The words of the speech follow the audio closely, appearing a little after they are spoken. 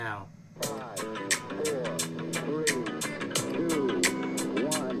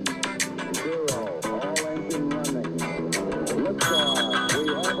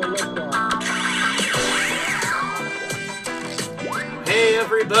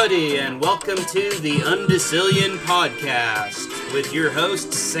everybody, and welcome to the Undecillion Podcast with your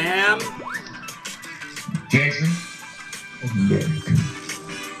hosts, Sam, Jason, and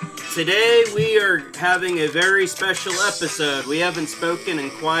Nikk. Today we are having a very special episode. We haven't spoken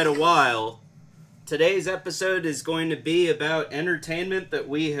in quite a while. Today's episode is going to be about entertainment that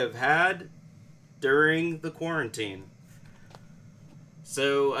we have had during the quarantine.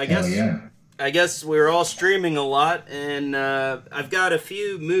 So I guess we're all streaming a lot, and I've got a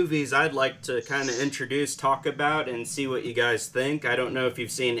few movies I'd like to kind of introduce, talk about, and see what you guys think. I don't know if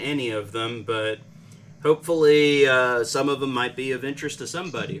you've seen any of them, but hopefully some of them might be of interest to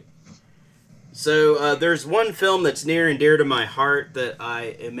somebody. So there's one film that's near and dear to my heart that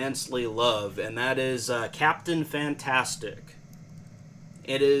I immensely love, and that is Captain Fantastic.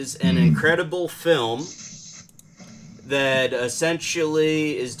 It is an incredible film that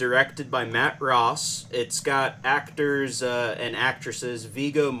essentially is directed by Matt Ross. It's got actors and actresses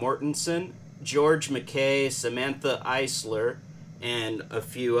Viggo Mortensen, George McKay, Samantha Isler, and a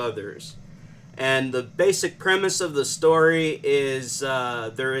few others. And the basic premise of the story is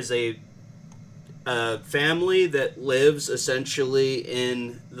there is a family that lives essentially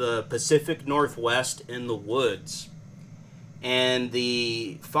in the Pacific Northwest in the woods. And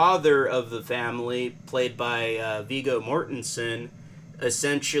the father of the family, played by Viggo Mortensen,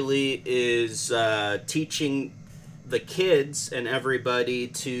 essentially is teaching the kids and everybody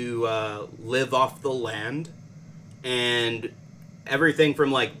to live off the land. And everything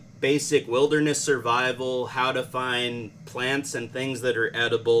from like basic wilderness survival, how to find plants and things that are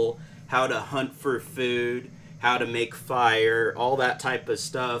edible, how to hunt for food, how to make fire, all that type of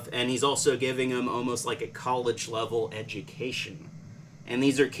stuff. And he's also giving them almost like a college level education. And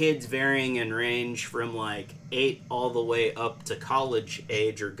these are kids varying in range from like 8 all the way up to college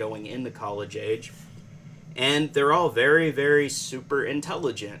age or going into college age. And they're all very, very super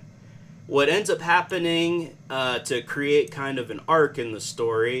intelligent. What ends up happening to create kind of an arc in the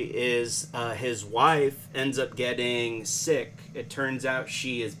story is his wife ends up getting sick. It turns out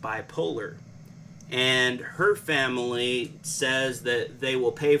she is bipolar. And her family says that they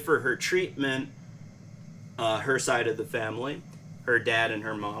will pay for her treatment, her side of the family, her dad and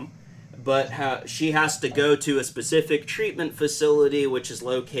her mom. But she has to go to a specific treatment facility, which is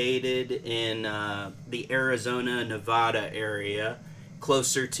located in the Arizona, Nevada area,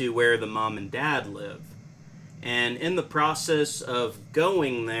 closer to where the mom and dad live. And in the process of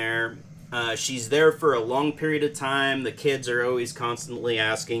going there, she's there for a long period of time. The kids are always constantly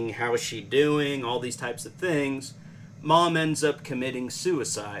asking, how is she doing? All these types of things. Mom ends up committing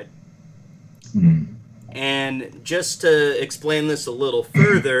suicide. And just to explain this a little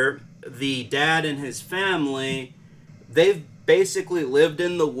further, the dad and his family, they've basically lived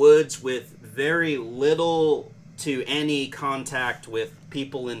in the woods with very little to any contact with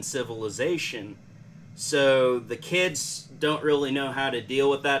people in civilization. So the kids don't really know how to deal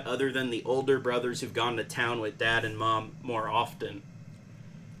with that other than the older brothers who've gone to town with dad and mom more often.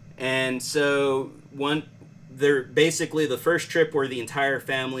 And so they're basically the first trip where the entire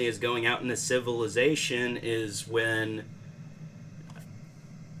family is going out into civilization is when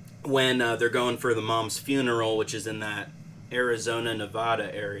they're going for the mom's funeral, which is in that Arizona,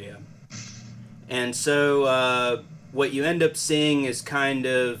 Nevada area. And so what you end up seeing is kind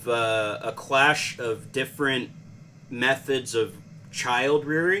of a clash of different methods of child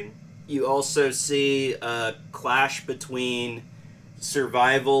rearing. You also see a clash between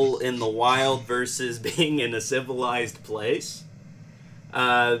survival in the wild versus being in a civilized place.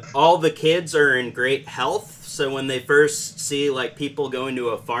 All the kids are in great health, so when they first see like people going to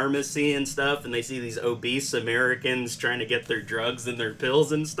a pharmacy and stuff and they see these obese Americans trying to get their drugs and their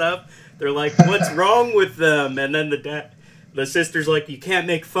pills and stuff, they're like, what's wrong with them? And then the sister's like, you can't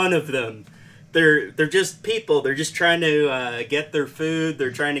make fun of them. They're just people. They're just trying to get their food.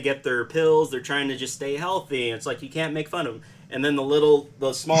 They're trying to get their pills. They're trying to just stay healthy. And it's like, you can't make fun of them. And then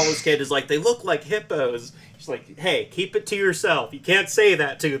the smallest kid is like, they look like hippos. She's like, hey, keep it to yourself. You can't say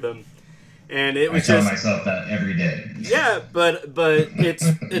that to them. And it was I tell myself that every day. Yeah, but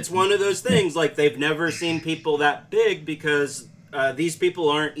it's one of those things. Like, they've never seen people that big because these people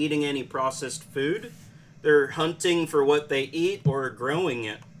aren't eating any processed food. They're hunting for what they eat or growing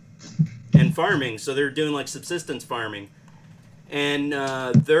it and farming. So they're doing like subsistence farming. And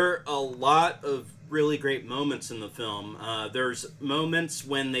there are a lot of really great moments in the film. There's moments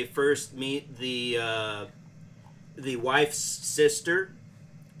when they first meet the wife's sister.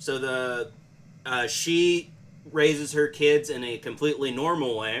 So she raises her kids in a completely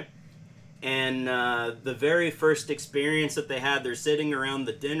normal way. And the very first experience that they had, they're sitting around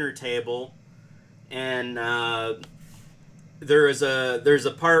the dinner table, and there's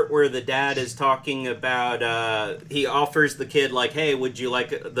a part where the dad is talking about he offers the kid like, hey, would you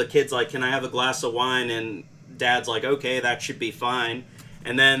like, the kid's like, can I have a glass of wine? And dad's like, okay, that should be fine.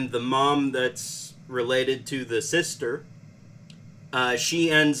 And then the mom that's related to the sister, she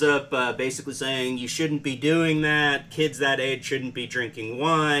ends up basically saying, you shouldn't be doing that, kids that age shouldn't be drinking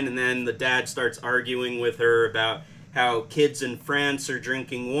wine. And then the dad starts arguing with her about how kids in France are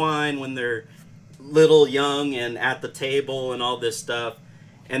drinking wine when they're little, young, and at the table and all this stuff.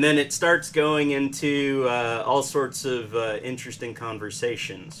 And then it starts going into all sorts of interesting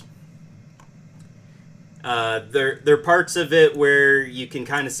conversations. There are parts of it where you can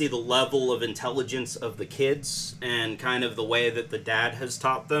kind of see the level of intelligence of the kids and kind of the way that the dad has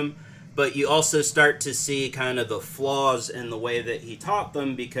taught them. But you also start to see kind of the flaws in the way that he taught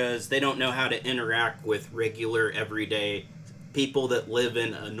them, because they don't know how to interact with regular, everyday people that live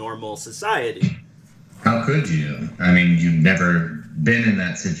in a normal society. How could you? I mean, you've never been in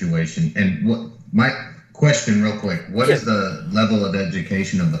that situation. And what my question, real quick, what is the level of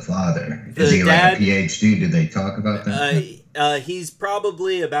education of the father? Is he like a PhD? Do they talk about that? He's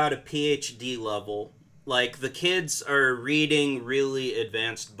probably about a PhD level. Like, the kids are reading really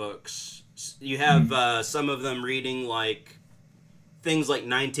advanced books. You have some of them reading, like, things like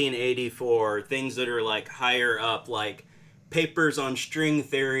 1984, things that are, like, higher up, like papers on string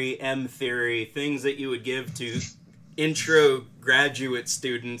theory, M theory, things that you would give to intro graduate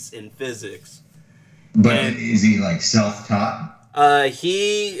students in physics. But is he, like, self-taught?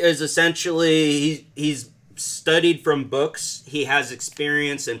 He is essentially, he's studied from books. He has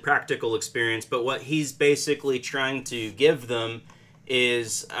experience and practical experience, but what he's basically trying to give them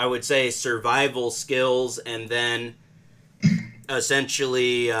is, I would say, survival skills, and then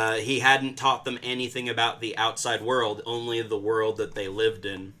essentially he hadn't taught them anything about the outside world, only the world that they lived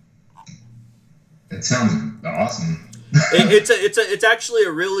in. It sounds awesome. It's actually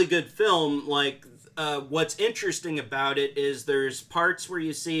a really good film. Like, what's interesting about it is there's parts where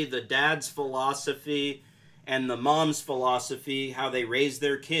you see the dad's philosophy and the mom's philosophy, how they raise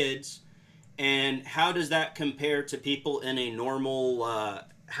their kids, and how does that compare to people in a normal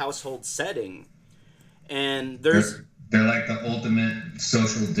household setting. And they're like the ultimate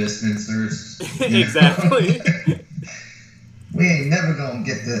social distancers. Exactly. We ain't never gonna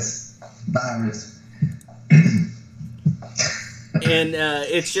get this virus. And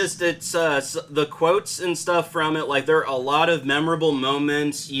it's the quotes and stuff from it. Like, there are a lot of memorable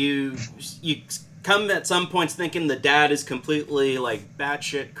moments. You come at some points thinking the dad is completely, like,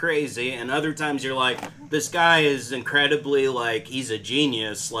 batshit crazy, and other times you're like, this guy is incredibly, like, he's a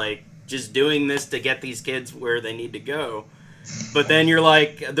genius, like, just doing this to get these kids where they need to go. But then you're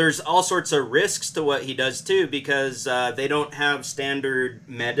like, there's all sorts of risks to what he does too, because they don't have standard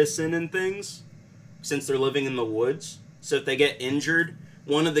medicine and things since they're living in the woods. So if they get injured,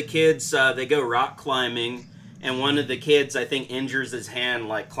 one of the kids, they go rock climbing, and one of the kids, I think, injures his hand,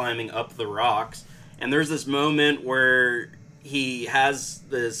 like, climbing up the rocks. And there's this moment where he has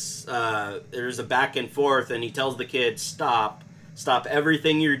this, there's a back and forth, and he tells the kid, stop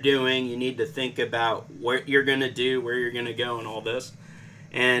everything you're doing. You need to think about what you're going to do, where you're going to go, and all this.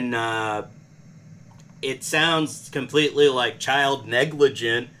 And it sounds completely like child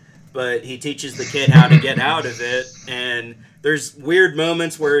negligent, but he teaches the kid how to get out of it. And there's weird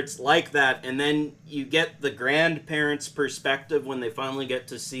moments where it's like that, and then you get the grandparents' perspective when they finally get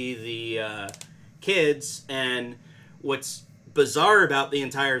to see the kids. And what's bizarre about the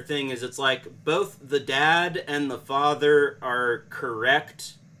entire thing is it's like both the dad and the father are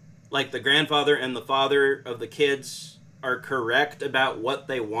correct. Like, the grandfather and the father of the kids are correct about what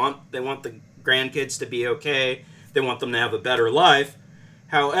they want. They want the grandkids to be okay. They want them to have a better life.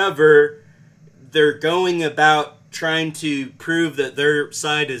 However, they're going about trying to prove that their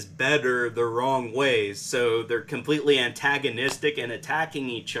side is better the wrong ways. So they're completely antagonistic and attacking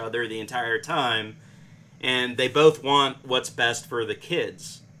each other the entire time. And they both want what's best for the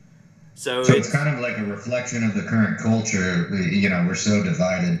kids. So it's kind of like a reflection of the current culture. You know, we're so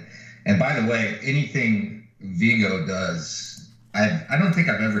divided. And by the way, anything Viggo does, I don't think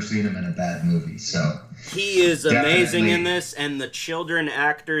I've ever seen him in a bad movie. So he is amazing in this, and the children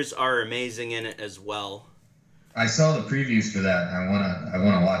actors are amazing in it as well. I saw the previews for that. I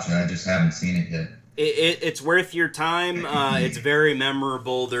wanna watch it. I just haven't seen it yet. It's worth your time. It's very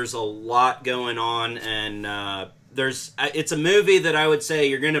memorable. There's a lot going on, and it's a movie that I would say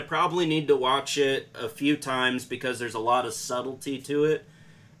you're going to probably need to watch it a few times, because there's a lot of subtlety to it,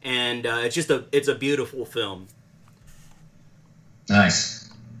 and it's a beautiful film. Nice.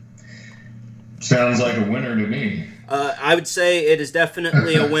 Sounds like a winner to me. I would say it is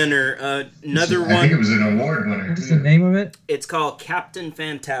definitely a winner. Another one. I think it was an award winner, What's the name of it? It's called Captain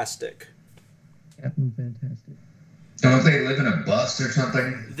Fantastic. Captain Fantastic. Don't they live in a bus or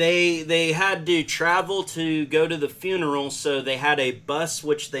something? They had to travel to go to the funeral, so they had a bus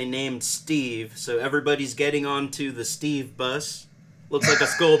which they named Steve. So everybody's getting onto the Steve bus. Looks like a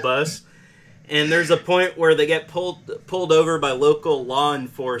school bus. And there's a point where they get pulled over by local law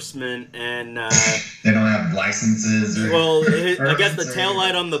enforcement, and they don't have licenses. I guess the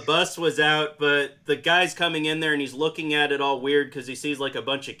taillight on the bus was out, but the guy's coming in there and he's looking at it all weird because he sees like a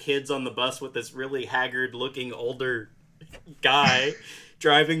bunch of kids on the bus with this really haggard-looking older guy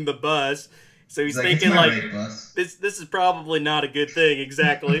driving the bus. So he's thinking like, this is probably not a good thing,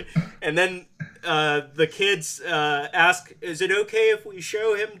 exactly. And then the kids ask, is it okay if we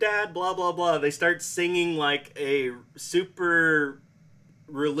show him, Dad? Blah, blah, blah. They start singing like a super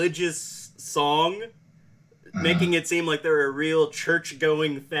religious song, making it seem like they're a real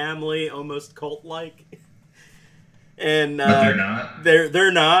church-going family, almost cult-like. And but they're not.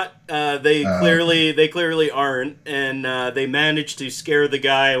 They're not. They clearly aren't, and they managed to scare the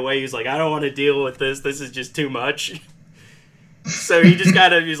guy away. He's like, I don't want to deal with this. This is just too much. So he just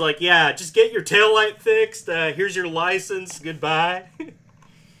he's like, yeah, just get your taillight fixed. Here's your license. Goodbye.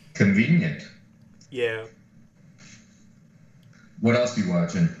 Convenient. Yeah. What else are you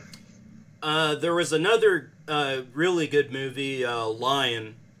watching? There was another really good movie,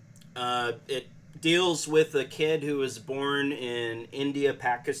 Lion. It deals with a kid who was born in India,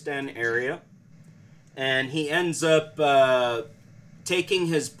 Pakistan area. And he ends up taking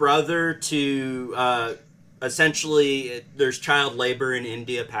his brother to... essentially, there's child labor in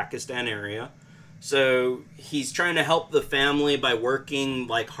India, Pakistan area. So he's trying to help the family by working,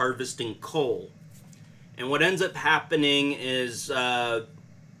 like, harvesting coal. And what ends up happening is the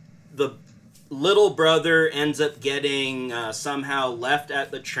little brother ends up getting somehow left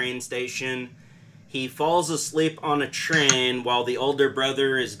at the train station. He falls asleep on a train while the older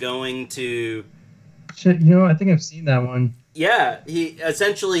brother is going to... Shit, I think I've seen that one. Yeah,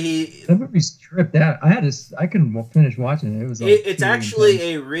 that movie's tripped out. I couldn't finish watching it. It was it's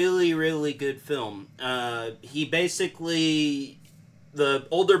actually a really, really good film. He basically, the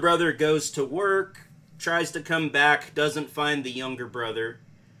older brother goes to work, tries to come back, doesn't find the younger brother,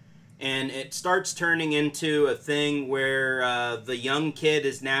 and it starts turning into a thing where the young kid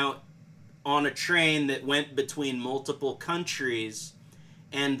is now on a train that went between multiple countries.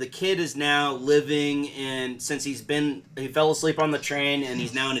 And the kid is now living in, since he fell asleep on the train and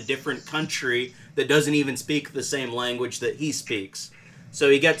he's now in a different country that doesn't even speak the same language that he speaks. So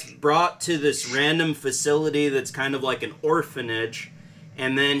he gets brought to this random facility that's kind of like an orphanage,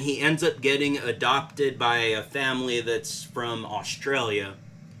 and then he ends up getting adopted by a family that's from Australia.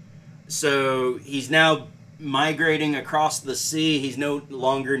 So he's now migrating across the sea. He's no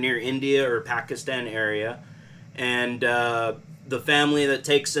longer near India or Pakistan area. And, the family that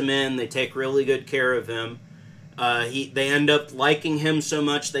takes him in, they take really good care of him. They end up liking him so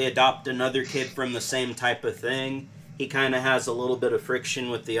much they adopt another kid from the same type of thing. He kind of has a little bit of friction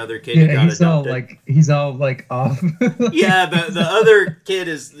with the other kid who got adopted. He's all off. Yeah, the other kid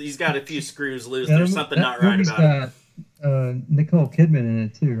he's got a few screws loose. There's something not right about it. Nicole Kidman in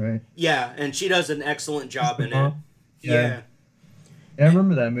it too, right? Yeah, and she does an excellent job in it. Yeah. I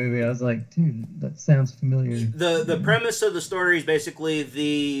remember that movie. I was like, dude, that sounds familiar. The premise of the story is basically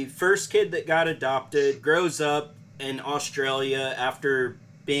the first kid that got adopted grows up in Australia after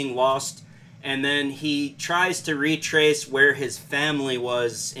being lost, and then he tries to retrace where his family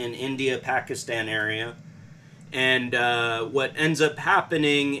was in India, Pakistan area. And what ends up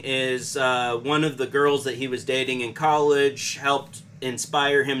happening is one of the girls that he was dating in college helped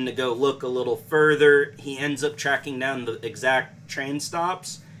inspire him to go look a little further. He ends up tracking down the exact train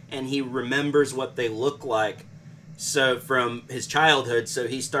stops, and he remembers what they look like from his childhood. So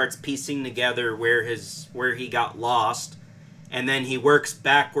he starts piecing together where he got lost, and then he works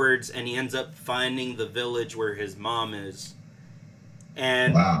backwards, and he ends up finding the village where his mom is.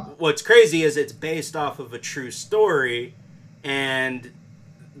 And What's crazy is it's based off of a true story, and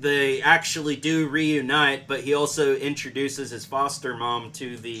they actually do reunite, but he also introduces his foster mom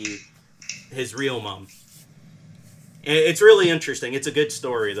to his real mom. It's really interesting. It's a good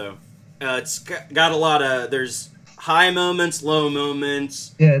story, though. It's got a lot of... There's high moments, low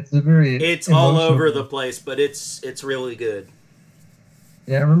moments. Yeah, it's all over the place, but it's really good.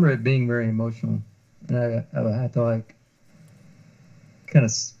 Yeah, I remember it being very emotional. And I had to, kind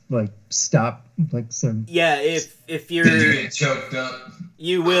of, stop, some... Yeah, if you're... Did you get choked up?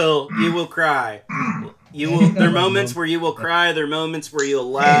 You will cry. There are moments where you will cry. There are moments where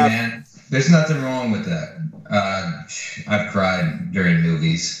you'll laugh. Hey, man, there's nothing wrong with that. I've cried during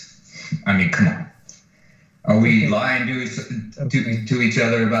movies. I mean, come on. Are we lying to each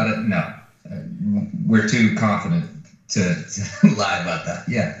other about it? No. We're too confident to lie about that.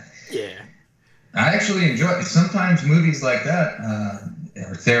 Yeah. Yeah. I actually enjoy it. Sometimes movies like that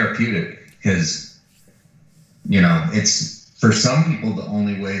are therapeutic because, it's for some people the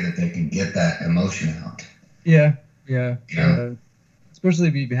only way that they can get that emotion out. Yeah. Yeah. Especially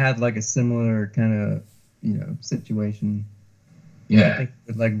if you've had like a similar kind of, situation. Yeah. I think it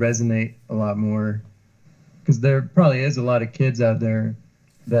would like resonate a lot more because there probably is a lot of kids out there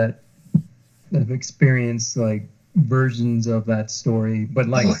that have experienced like versions of that story, but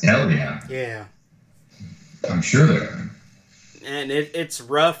like, hell yeah. Yeah. I'm sure there are. And it's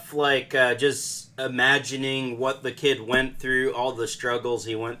rough, like, just imagining what the kid went through, all the struggles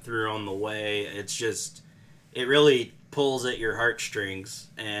he went through on the way. It's just, it really pulls at your heartstrings.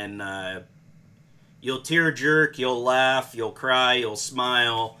 And you'll tear jerk, you'll laugh, you'll cry, you'll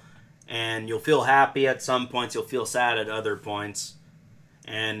smile, and you'll feel happy at some points, you'll feel sad at other points.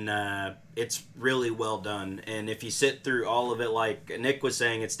 And it's really well done. And if you sit through all of it, like Nikk was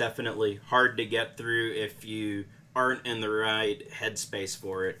saying, it's definitely hard to get through if you aren't in the right headspace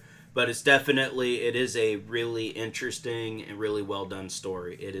for it. But it is a really interesting and really well done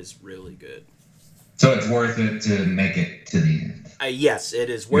story. It is really good. So it's worth it to make it to the end. Yes, it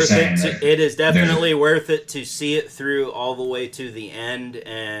is worth it. It is definitely worth it to see it through all the way to the end,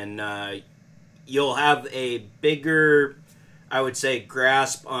 and you'll have a bigger, I would say,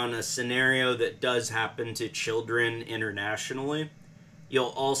 grasp on a scenario that does happen to children internationally. You'll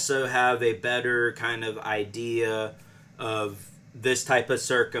also have a better kind of idea of this type of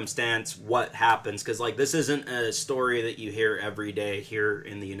circumstance, what happens. Because, like, this isn't a story that you hear every day here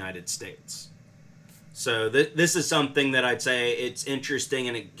in the United States. So this is something that I'd say it's interesting,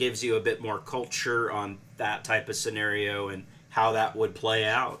 and it gives you a bit more culture on that type of scenario and how that would play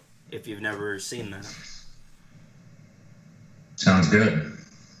out if you've never seen that. Sounds good.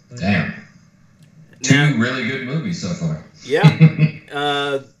 Damn. Two really good movies so far. Yeah.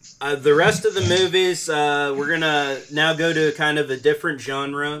 The rest of the movies, we're going to now go to kind of a different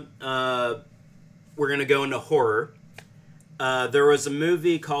genre. We're going to go into horror. There was a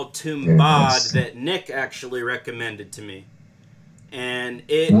movie called Tumbad that Nikk actually recommended to me. And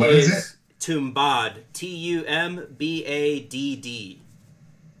it is Tumbad. Tumbad.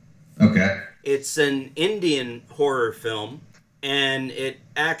 Okay. It's an Indian horror film. And it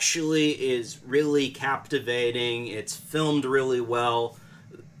actually is really captivating. It's filmed really well.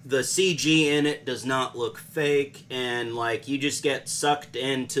 The CG in it does not look fake. And, like, you just get sucked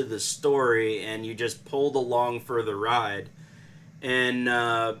into the story and you just pulled along for the ride. And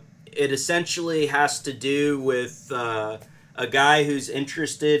it essentially has to do with a guy who's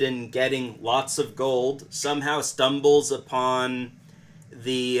interested in getting lots of gold, somehow stumbles upon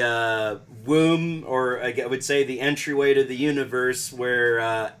the womb, or I would say the entryway to the universe, where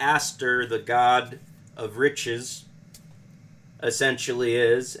Aster, the god of riches, essentially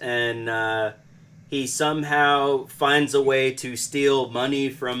is, and he somehow finds a way to steal money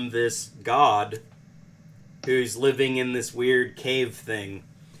from this god who's living in this weird cave thing.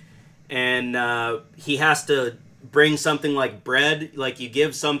 And he has to bring something like bread, like you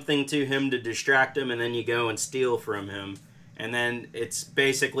give something to him to distract him, and then you go and steal from him. And then it's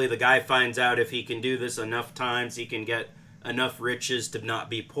basically the guy finds out if he can do this enough times, he can get enough riches to not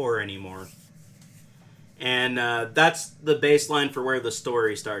be poor anymore. And that's the baseline for where the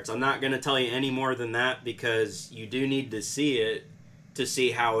story starts. I'm not going to tell you any more than that because you do need to see it to see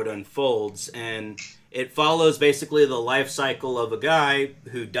how it unfolds. And it follows basically the life cycle of a guy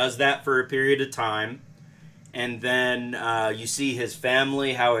who does that for a period of time. And then you see his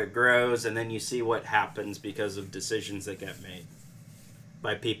family, how it grows, and then you see what happens because of decisions that get made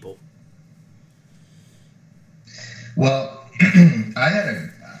by people. Well, I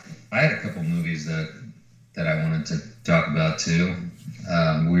had a couple movies that I wanted to talk about too.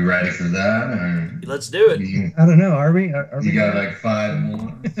 We ready for that? Or let's do it. I don't know. Are we? You got like 5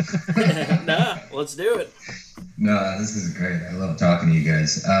 more? Nah, let's do it. No, this is great. I love talking to you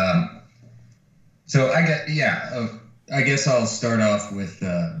guys. So I guess I'll start off with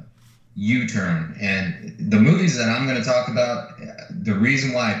U-Turn. And the movies that I'm going to talk about, the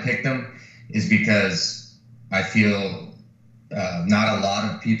reason why I picked them is because I feel not a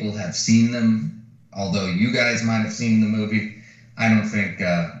lot of people have seen them. Although you guys might have seen the movie, I don't think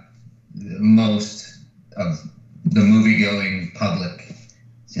most of the movie-going public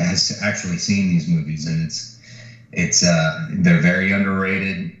has actually seen these movies, and it's they're very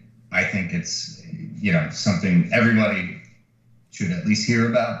underrated. I think it's something everybody should at least hear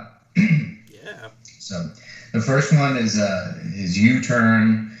about. Yeah. So The first one is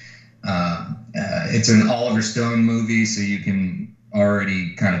U-Turn. It's an Oliver Stone movie, so you can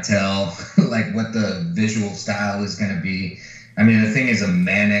already kind of tell like what the visual style is going to be. I mean, the thing is a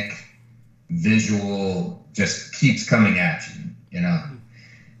manic visual, just keeps coming at you, you know.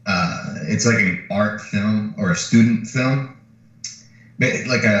 It's like an art film or a student film,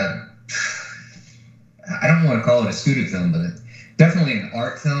 like I don't want to call it a student film, but it's definitely an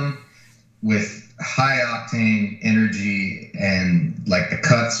art film with high octane energy, and like the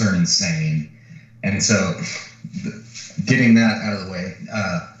cuts are insane. And so getting that out of the way,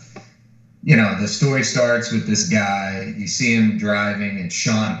 you know, the story starts with this guy. You see him driving. It's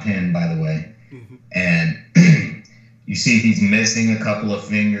Sean Penn, by the way. Mm-hmm. And you see he's missing a couple of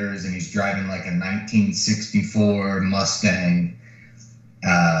fingers, and he's driving like a 1964 Mustang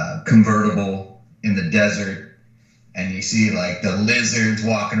convertible in the desert. And you see like the lizards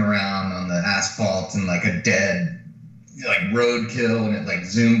walking around on the asphalt and like a dead like roadkill, and it like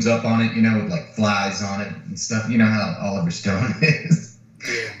zooms up on it, you know, with like flies on it and stuff. You know how Oliver Stone is.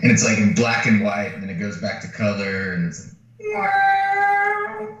 Yeah. And it's like in black and white, and then it goes back to color, and it's like,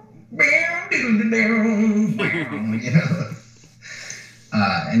 you know.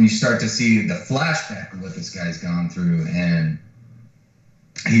 And you start to see the flashback of what this guy's gone through, and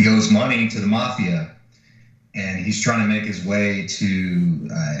he owes money to the mafia, and he's trying to make his way to,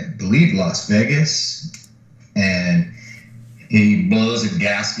 I believe, Las Vegas, and he blows a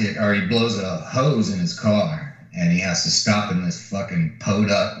gasket, or he blows a hose in his car, and he has to stop in this fucking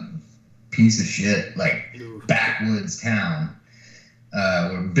up piece of shit, like backwoods town,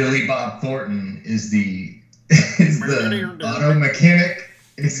 where Billy Bob Thornton is the auto mechanic.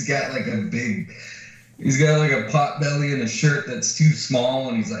 He's got like a pot belly and a shirt that's too small,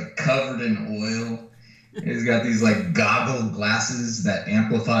 and he's like covered in oil. He's got these like goggle glasses that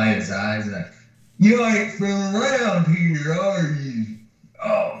amplify his eyes. Like, you ain't from around here, are you?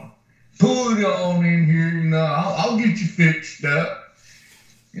 Oh, pull it on in here, you know. I'll get you fixed up.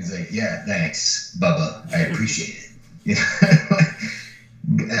 He's like, yeah, thanks, Bubba. I appreciate it. You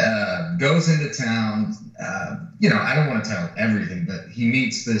know, goes into town. You know, I don't want to tell everything, but he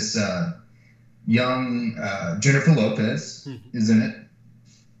meets this young Jennifer Lopez is in it.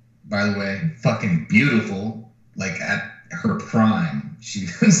 By the way, fucking beautiful. Like at her prime, she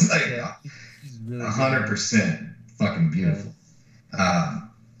was like 100% fucking beautiful.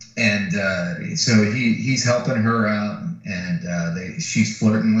 And so he's helping her out, and she's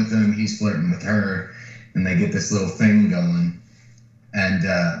flirting with him, he's flirting with her, and they get this little thing going. And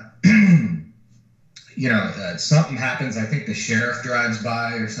you know, something happens. I think the sheriff drives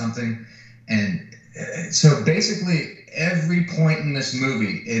by or something, and so basically every point in this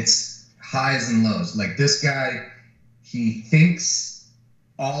movie, it's highs and lows. Like this guy, he thinks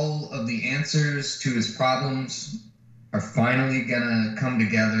all of the answers to his problems are finally gonna come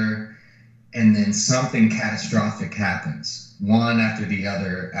together, and then something catastrophic happens, one after the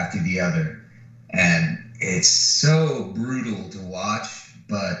other, and it's so brutal to watch,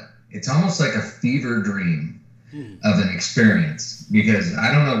 but it's almost like a fever dream of an experience, because I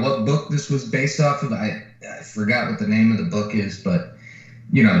don't know what book this was based off of. I forgot what the name of the book is, but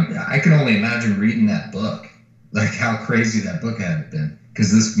you know, I can only imagine reading that book, like how crazy that book had been, because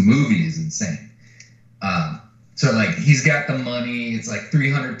this movie is insane. So like he's got the money, it's like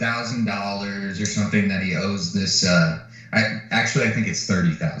 $300,000 or something that he owes this. I think it's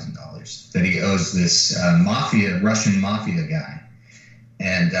 $30,000 that he owes this Russian mafia guy,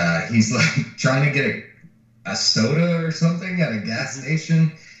 and he's like trying to get a soda or something at a gas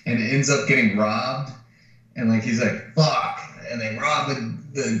station, and it ends up getting robbed, and like he's like fuck, and they rob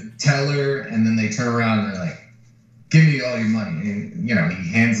the teller, and then they turn around and they're like, give me all your money, and you know, he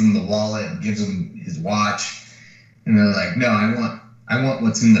hands them the wallet and gives them his watch, and they're like, no, I want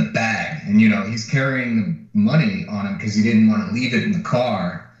what's in the bag. And you know, he's carrying the money on him because he didn't want to leave it in the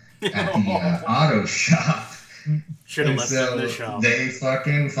car at the auto shop. Should have left it in the shop. They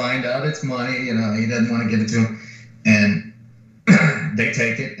fucking find out it's money, you know, he doesn't want to give it to him, and they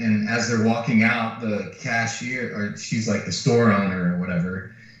take it, and as they're walking out, the cashier, or she's like the store owner or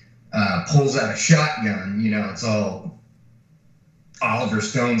whatever, pulls out a shotgun. You know, it's all Oliver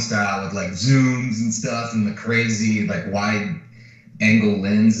Stone style with like zooms and stuff and the crazy like wide angle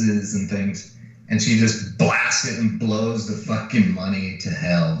lenses and things, and she just blasts it and blows the fucking money to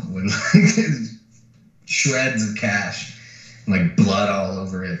hell with like shreds of cash, and, like blood all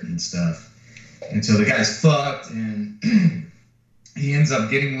over it and stuff. And so the guy's fucked, and he ends up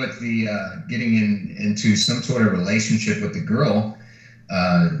getting into some sort of relationship with the girl,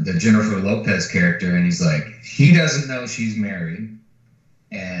 the Jennifer Lopez character, and he's like, he doesn't know she's married,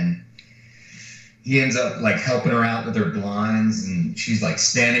 and he ends up like helping her out with her blinds, and she's like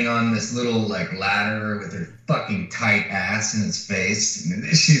standing on this little like ladder with her fucking tight ass in his face, and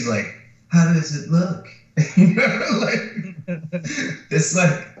she's like, how does it look? You know, like this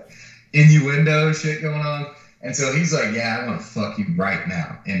like innuendo shit going on. And so he's like, yeah, I want to fuck you right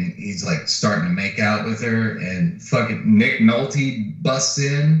now. And he's like starting to make out with her, and fucking Nick Nolte busts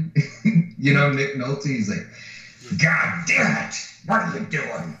in. You know, Nick Nolte, he's like, God damn it, what are you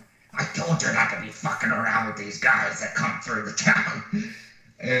doing? I told you not to be fucking around with these guys that come through the town.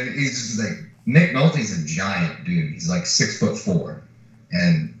 And he's just like, Nick Nolte's a giant dude. He's like 6'4",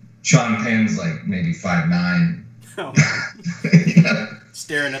 and Sean Penn's like maybe 5'9". Oh. You know?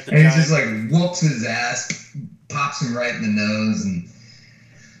 Staring at the and giant. He just like whoops his ass, pops him right in the nose, and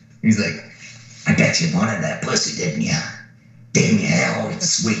he's like, I bet you wanted that pussy, didn't you? Damn hell,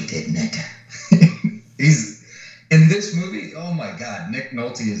 it's sweet, isn't it? He's in this movie, oh my God, Nick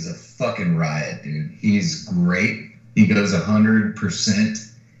Nolte is a fucking riot, dude. He's great. He goes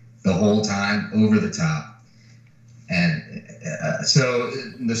 100% the whole time, over the top. And so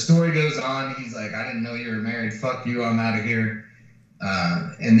the story goes on. He's like, I didn't know you were married. Fuck you, I'm out of here.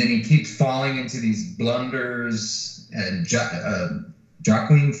 And then he keeps falling into these blunders. And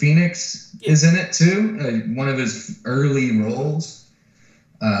Joaquin Phoenix is in it too. One of his early roles.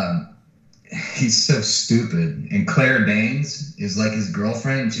 He's so stupid. And Claire Danes is like his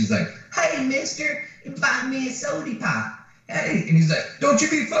girlfriend. She's like, hey, mister, buy me a soda pop. Hey. And he's like, don't you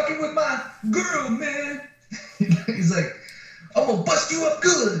be fucking with my girl, man. He's like, I'm going to bust you up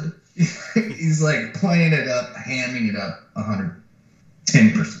good. He's like playing it up, hamming it up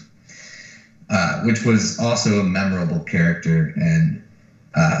 110%. Which was also a memorable character. And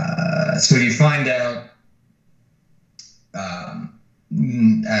so you find out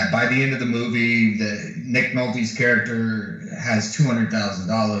by the end of the movie that Nick Nolte's character has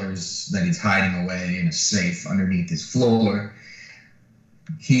 $200,000 that he's hiding away in a safe underneath his floor.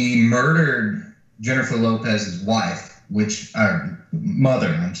 He murdered Jennifer Lopez's wife, which was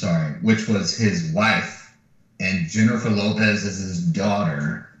his wife, and Jennifer Lopez is his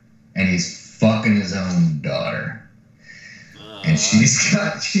daughter, and he's fucking his own daughter. And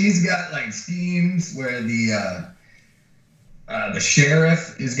she's got like schemes where the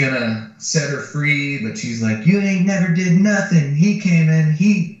sheriff is gonna set her free, but she's like, you ain't never did nothing. He came in,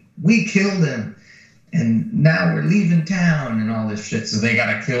 we killed him, and now we're leaving town and all this shit. So they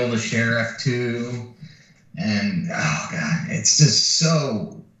gotta kill the sheriff too. And oh God, it's just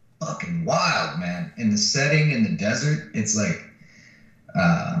so fucking wild, man. In the setting in the desert, it's like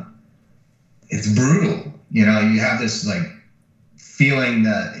it's brutal. You know, you have this like feeling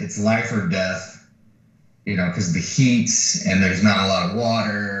that it's life or death. You know, because the heat and there's not a lot of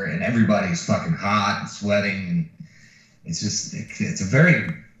water and everybody's fucking hot and sweating. And it's a very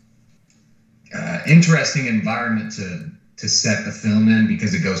interesting environment to set the film in,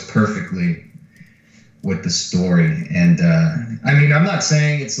 because it goes perfectly with the story. And I mean, I'm not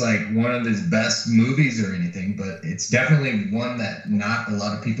saying it's like one of his best movies or anything, but it's definitely one that not a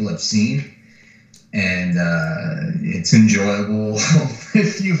lot of people have seen. And it's enjoyable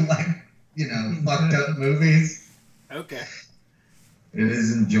if you like, you know, fucked up movies. Okay. It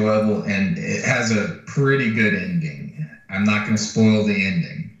is enjoyable, and it has a pretty good ending. I'm not going to spoil the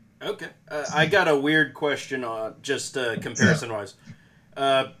ending. Okay. I got a weird question on just comparison-wise.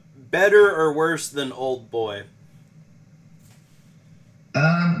 Better or worse than Old Boy?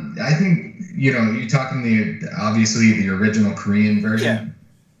 I think, you know, you're talking obviously the original Korean version.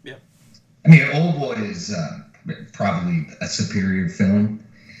 Yeah. I mean, Old Boy is probably a superior film.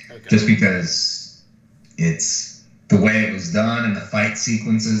 Okay. Just because it's the way it was done and the fight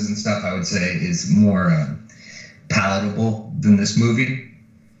sequences and stuff, I would say is more palatable than this movie.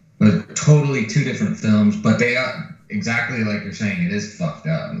 But totally two different films, but they are exactly like you're saying. It is fucked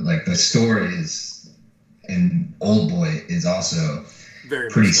up. Like the story is, in Old Boy is also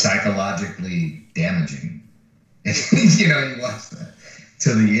pretty psychologically damaging. You know, you watch that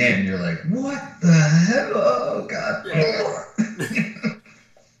to the end, you're like, what the hell? Oh God. Yeah.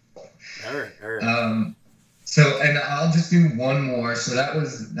 All right. So, and I'll just do one more. So that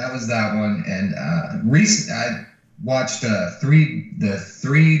was that one. And I watched the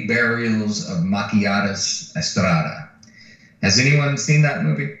three burials of Maquiadas Estrada. Has anyone seen that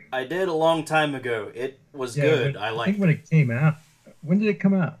movie? I did a long time ago. It was good. I liked it. I think when it came out. When did it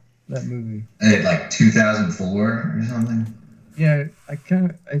come out, that movie? Like 2004 or something? Yeah, I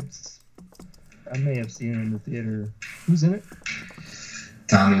may have seen it in the theater. Who's in it?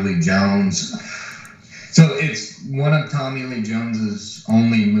 Tommy Lee Jones. So it's one of Tommy Lee Jones's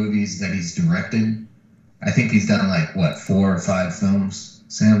only movies that he's directed. I think he's done like, what, 4 or 5 films,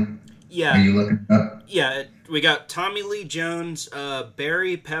 Sam? Yeah. Are you looking up? Yeah, we got Tommy Lee Jones,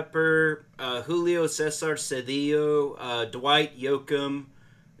 Barry Pepper, Julio Cesar Cedillo, Dwight Yoakam,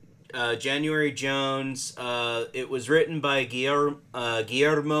 January Jones. It was written by Guillermo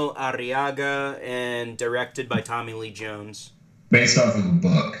Arriaga and directed by Tommy Lee Jones. Based off of a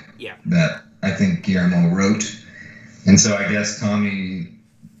book. Yeah. That I think Guillermo wrote. And so I guess Tommy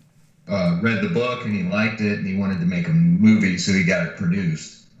read the book and he liked it and he wanted to make a movie, so he got it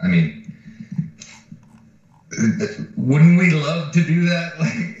produced. I mean, wouldn't we love to do that?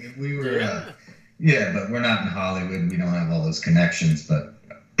 Like, if we were, but we're not in Hollywood. We don't have all those connections. But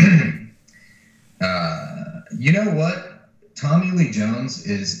you know what? Tommy Lee Jones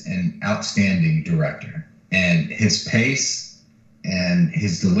is an outstanding director, and his pace and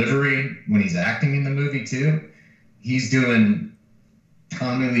his delivery when he's acting in the movie too. He's doing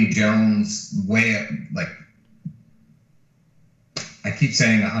Tommy Lee Jones way up. Like, I keep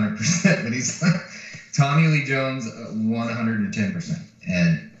saying 100%, but he's like Tommy Lee Jones 110%.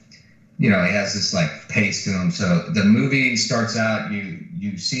 And, you know, he has this like pace to him. So the movie starts out,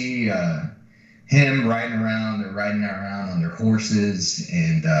 you see him riding around. They're riding around on their horses.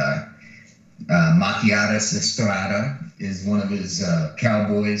 And Maquiadas Estrada is one of his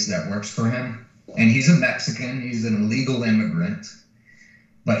cowboys that works for him. And he's a Mexican. He's an illegal immigrant.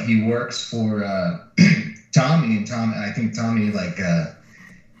 But he works for Tommy. And Tommy, I think Tommy, like...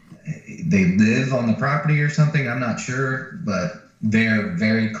 they live on the property or something. I'm not sure, but they're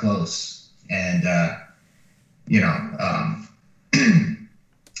very close. And,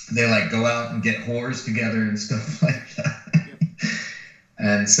 they like go out and get whores together and stuff like that.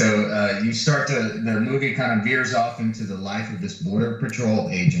 And so you start the movie kind of veers off into the life of this Border Patrol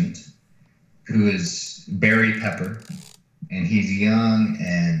agent who is Barry Pepper. And he's young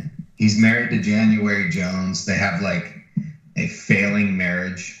and he's married to January Jones. They have like a failing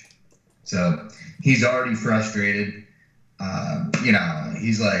marriage. So he's already frustrated.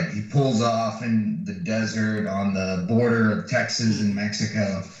 He's like, he pulls off in the desert on the border of Texas and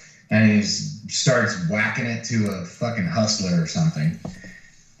Mexico, and he starts whacking it to a fucking hustler or something.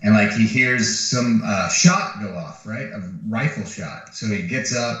 And like he hears some shot go off, right? A rifle shot. So he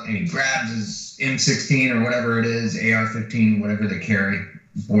gets up and he grabs his M16 or whatever it is, AR-15, whatever they carry,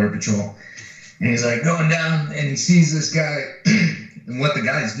 Border Patrol. And he's like going down and he sees this guy. And what the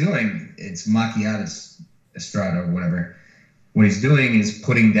guy's doing, it's Maquiadas Estrada or whatever. What he's doing is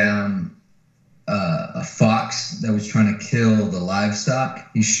putting down a fox that was trying to kill the livestock.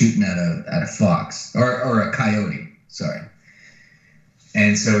 He's shooting at a fox or a coyote. Sorry.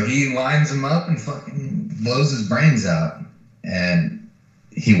 And so he lines him up and fucking blows his brains out. And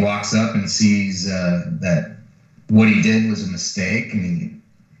he walks up and sees that what he did was a mistake, and he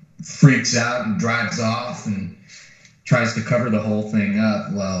freaks out and drives off and tries to cover the whole thing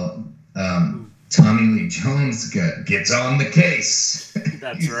up. Well, Tommy Lee Jones gets on the case.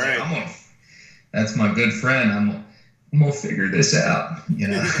 That's right. Like, that's my good friend. I'm gonna figure this out. You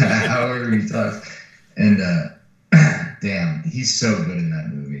know, however he talks. And damn, he's so good in that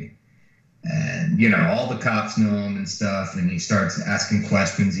movie. And you know, all the cops know him and stuff. And he starts asking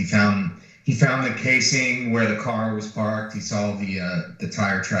questions. He found the casing where the car was parked. He saw the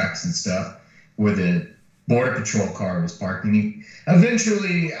tire tracks and stuff where the Border Patrol car was parked, and he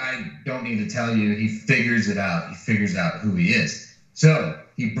eventually, I don't need to tell you, he figures it out. He figures out who he is. So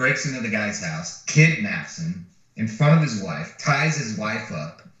he breaks into the guy's house, kidnaps him in front of his wife, ties his wife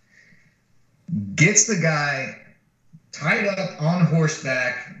up, gets the guy tied up on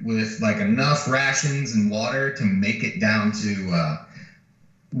horseback with like enough rations and water to make it down to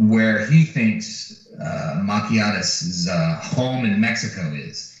where he thinks Maquiadas' home in Mexico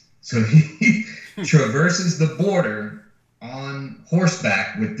is. So he traverses the border on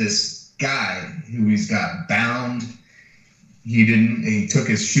horseback with this guy who he's got bound. He took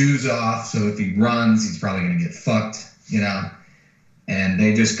his shoes off, so if he runs, he's probably going to get fucked, you know. And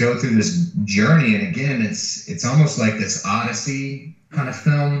they just go through this journey, and again, it's almost like this Odyssey kind of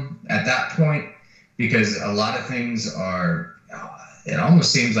film at that point, because a lot of things it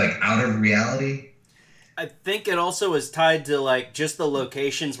almost seems like out of reality. I think it also is tied to like just the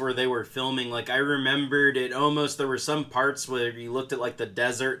locations where they were filming. Like I remembered it almost, there were some parts where you looked at like the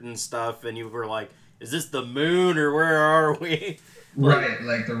desert and stuff and you were like, is this the moon or where are we? Right,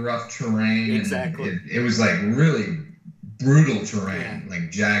 like the rough terrain. Exactly. It was like really brutal terrain, like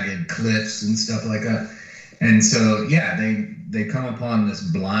jagged cliffs and stuff like that. And so, yeah, they come upon this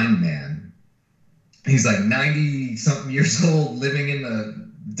blind man. He's like 90-something years old, living in the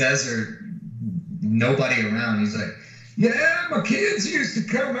desert, nobody around. He's like, yeah, my kids used to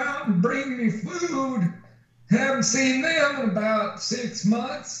come out and bring me food. Haven't seen them in about 6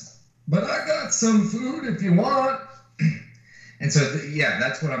 months. but I got some food if you want. And so, yeah,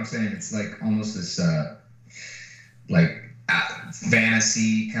 that's what I'm saying. It's like almost this, like,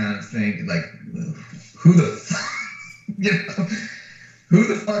 fantasy kind of thing. Like, who the fuck, you know, who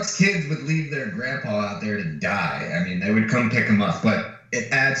the fuck's kids would leave their grandpa out there to die? I mean, they would come pick him up, but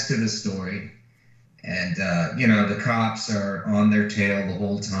it adds to the story. And, you know, the cops are on their tail the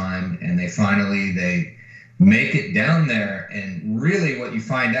whole time, and they make it down there. And really what you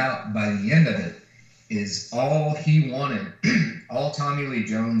find out by the end of it is all he wanted, all Tommy Lee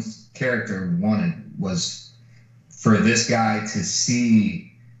Jones' character wanted was for this guy to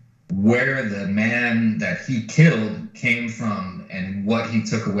see where the man that he killed came from and what he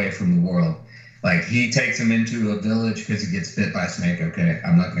took away from the world. Like, he takes him into a village because he gets bit by a snake. Okay,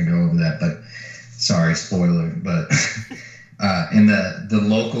 I'm not going to go over that, but sorry, spoiler. But and the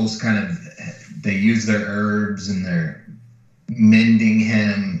locals kind of, they use their herbs and they're mending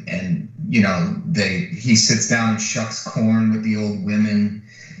him, and you know, he sits down and shucks corn with the old women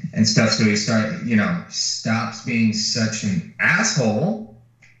and stuff. So he stops being such an asshole,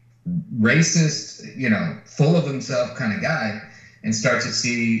 racist, you know, full of himself kind of guy, and starts to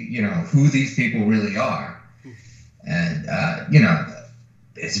see, you know, who these people really are. And you know,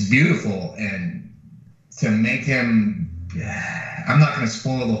 it's beautiful. And to make him, I'm not going to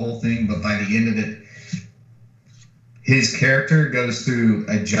spoil the whole thing, but by the end of it, his character goes through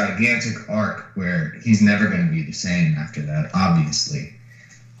a gigantic arc where he's never going to be the same after that, obviously.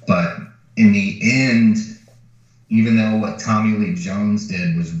 But in the end, even though what Tommy Lee Jones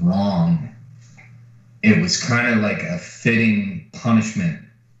did was wrong, it was kind of like a fitting punishment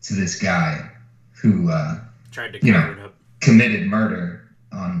to this guy who tried to cover it up, committed murder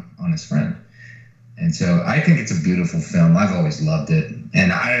on his friend. And so I think it's a beautiful film. I've always loved it.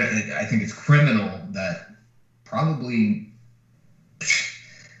 And I think it's criminal that probably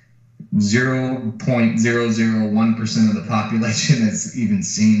 0.001% of the population has even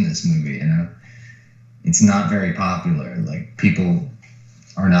seen this movie, you know? It's not very popular. Like, people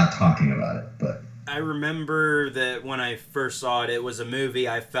are not talking about it, but I remember that when I first saw it, it was a movie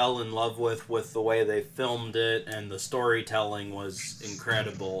I fell in love with the way they filmed it, and the storytelling was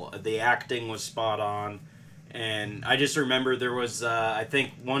incredible. The acting was spot on, and I just remember there was, I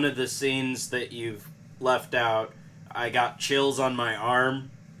think, one of the scenes that you've left out, I got chills on my arm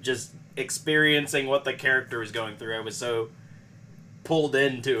just experiencing what the character was going through. I was so pulled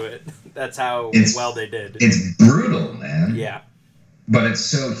into it. That's how well they did. It's brutal, man. Yeah. But it's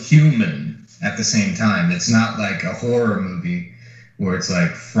so human at the same time. It's not like a horror movie where it's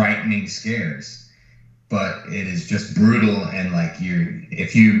like frightening scares, but it is just brutal. And like,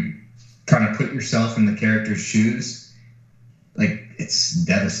 if you kind of put yourself in the character's shoes, like, it's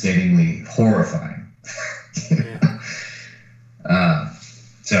devastatingly horrifying.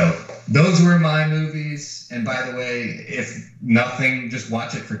 So those were my movies. And by the way, if nothing, just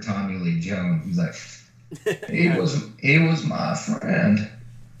watch it for Tommy Lee Jones. He's like, he was my friend.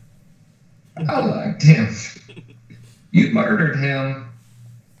 I liked him. You murdered him,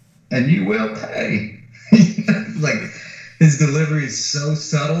 and you will pay. Like, his delivery is so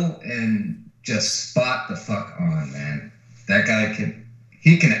subtle and just spot the fuck on, man. That guy can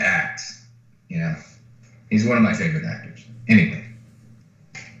act. You know, he's one of my favorite actors. Anyway,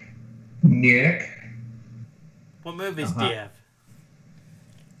 Nick, what movies do you have?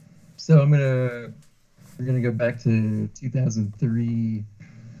 So we're gonna go back to 2003.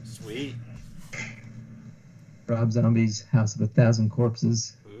 Sweet. Rob Zombie's House of a Thousand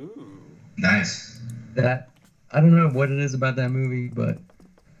Corpses. Ooh. Nice. That, I don't know what it is about that movie, but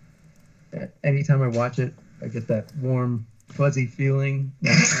anytime I watch it, I get that warm, fuzzy feeling.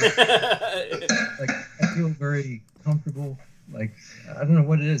 Like I feel very comfortable. Like, I don't know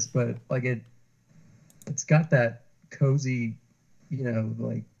what it is, but like it's got that cozy, you know,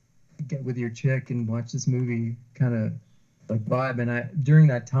 like, get with your chick and watch this movie kind of like vibe. And during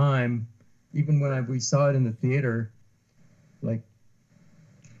that time, even when we saw it in the theater, like,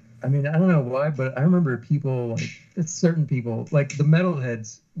 I mean, I don't know why, but I remember people, like, it's certain people, like the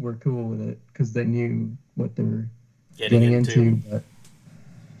metalheads were cool with it because they knew what they were getting into. But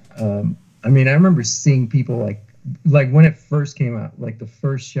I mean, I remember seeing people like when it first came out, like the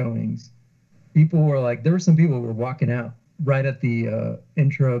first showings, people were like, there were some people who were walking out right at the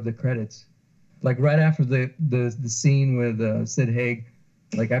intro of the credits, like right after the scene with Sid Haig,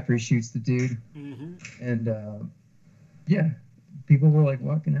 like after he shoots the dude. Mm-hmm. And yeah, people were like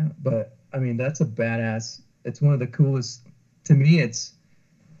walking out. But I mean, that's a badass. It's one of the coolest. To me, I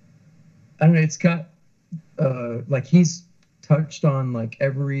don't know. It's got like, he's touched on like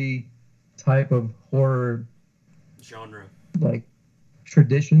every type of horror genre, like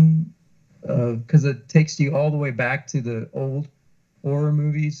tradition, because it takes you all the way back to the old horror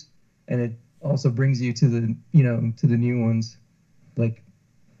movies, and it also brings you to the new ones, like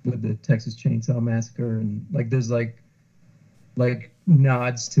with the Texas Chainsaw Massacre, and like there's like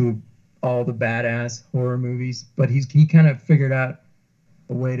nods to all the badass horror movies, but he kind of figured out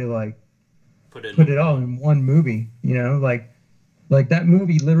a way to like put it all in one movie, like that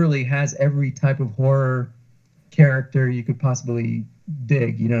movie literally has every type of horror character you could possibly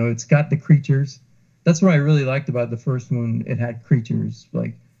dig. It's got the creatures. That's what I really liked about the first one. It had creatures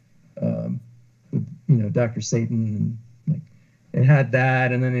like with Dr. Satan, and like it had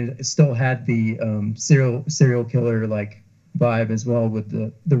that, and then it still had the serial killer like vibe as well with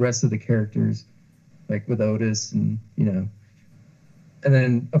the rest of the characters, like with Otis, and and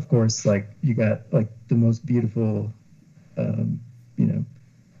then of course like you got like the most beautiful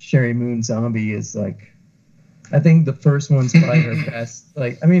Sherry Moon zombie is like, I think the first one's probably her best.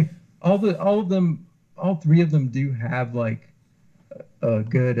 Like, I mean, all three of them do have like a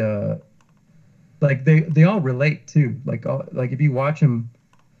good like they all relate too. Like if you watch them,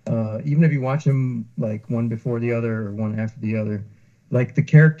 even if you watch them like one before the other or one after the other, like the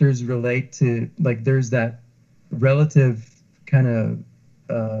characters relate to, like there's that relative kind of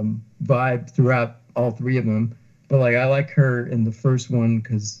vibe throughout all three of them. But like I like her in the first one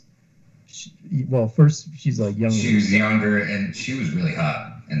because, first she's like younger. She was younger and she was really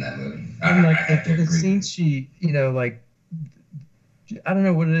hot in that movie. And like the scenes she, like I don't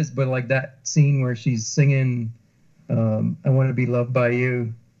know what it is, but like that scene where she's singing "I Want to Be Loved by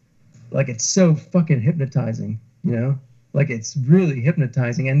You," like it's so fucking hypnotizing, like it's really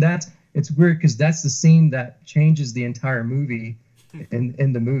hypnotizing, and it's weird because that's the scene that changes the entire movie.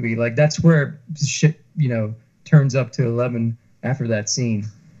 In the movie, like that's where shit, turns up to 11 after that scene,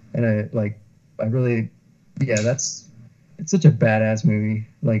 and it's such a badass movie.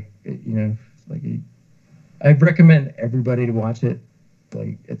 Like I recommend everybody to watch it.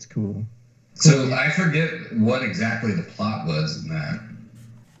 Like it's cool. So I forget what exactly the plot was in that.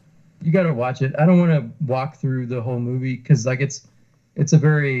 You got to watch it. I don't want to walk through the whole movie because like it's a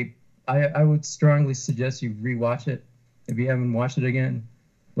very. I would strongly suggest you rewatch it if you haven't watched it again.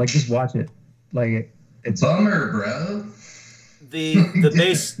 Like just watch it. Like it's bummer, bro. The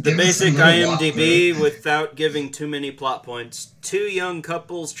basic IMDb without giving too many plot points. Two young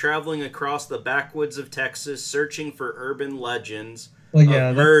couples traveling across the backwoods of Texas searching for urban legends of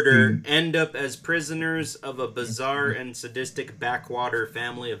murder end up as prisoners of a bizarre and sadistic backwater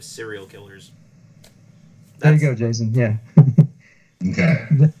family of serial killers. There you go, Jason. Yeah. Okay.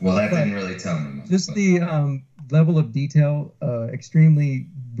 Well, that didn't really tell me much. Just the level of detail, extremely,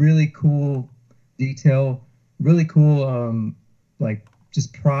 really cool detail, really cool, like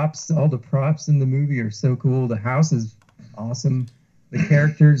just props. All the props in the movie are so cool. The house is awesome. The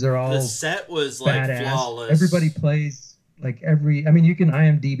characters are all the set was like badass. Flawless. Everybody plays like you can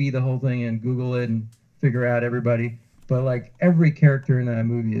IMDb the whole thing and Google it and figure out everybody. But like every character in that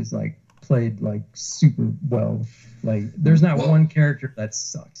movie is like played like super well. Like there's not one character that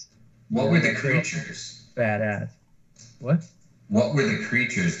sucks. What were the creatures? Badass. What? What were the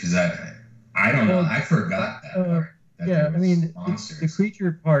creatures? Because I don't know. I forgot that part. I mean, the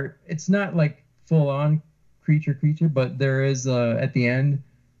creature part, it's not like full on creature, but there is at the end,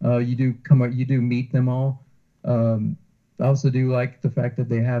 you do meet them all. I also do like the fact that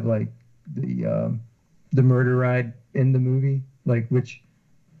they have like the murder ride in the movie, like which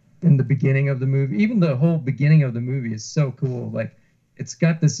in the beginning of the movie, even the whole beginning of the movie is so cool. Like it's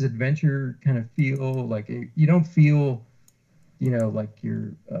got this adventure kind of feel. Like you don't feel, like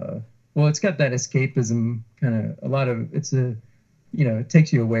you're. It's got that escapism kind of. A lot of it's it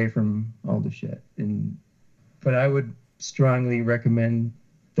takes you away from all the shit. But I would strongly recommend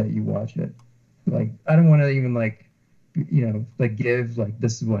that you watch it. Like I don't want to even give like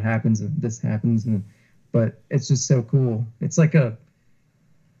this is what happens and this happens, but it's just so cool. It's like a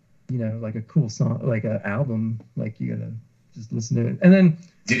like a cool song, like an album. Like you gotta just listen to it. And then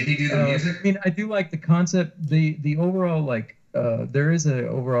did he do the music? I mean, I do like the concept. The overall there is an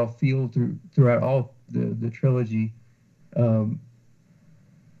overall feel throughout all the trilogy,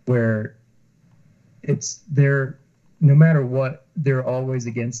 where they're no matter what, they're always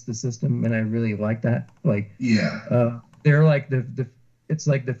against the system, and I really like that. Like they're like it's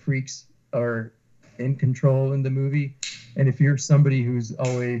like the freaks are in control in the movie, and if you're somebody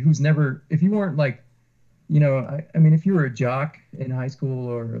if you weren't like, I mean, if you were a jock in high school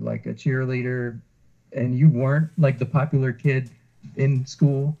or like a cheerleader, and you weren't like the popular kid in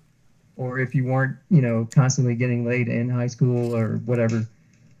school, or if you weren't, constantly getting laid in high school or whatever,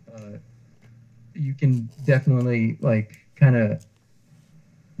 you can definitely like kind of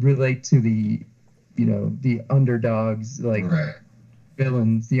relate to the, the underdogs, like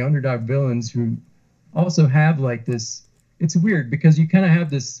villains, the underdog villains who also have like this. It's weird because you kind of have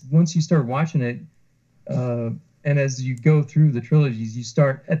this once you start watching it, and as you go through the trilogies, you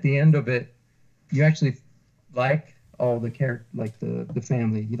start at the end of it, you actually like all the character, like the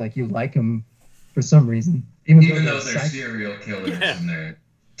family, you like them for some reason, even though they're serial killers and they're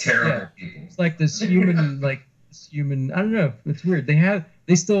terrible people. It's like this human, I don't know. It's weird.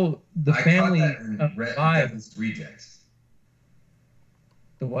 They still the family vibe. Devil's Rejects.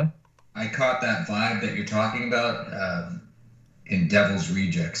 The what? I caught that vibe that you're talking about in Devil's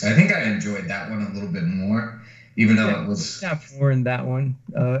Rejects. I think I enjoyed that one a little bit more, even though it was more in that one.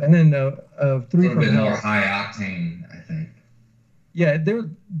 And then Three from Hell. A little bit more high octane, I think. Yeah,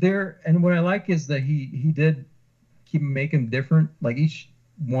 they're and what I like is that he did keep making different. Like each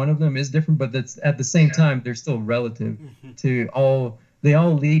one of them is different, but that's at the same time they're still relative to all. They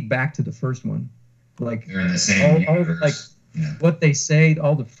all lead back to the first one. Like they're in the same universe. What they say,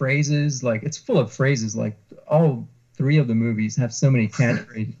 all the phrases, like it's full of phrases. Like all three of the movies have so many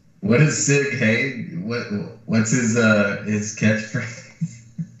catchphrases. What is Sig? Hey, what's his catchphrase?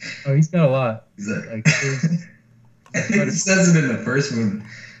 Oh, he's got a lot. He's like I think he says it in the first one.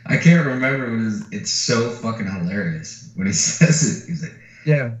 I can't remember. It's so fucking hilarious when he says it. He's like,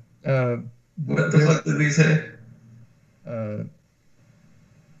 yeah. What the fuck did he say?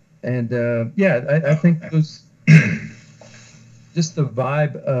 I think those just the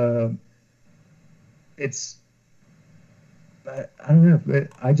vibe. It's I don't know. But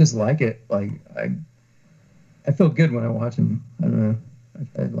I just like it. Like I feel good when I watch them. I don't know.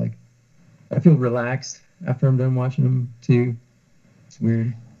 I feel relaxed after I'm done watching them too. It's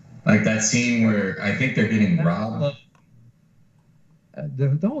weird. Like that scene where I think they're getting robbed.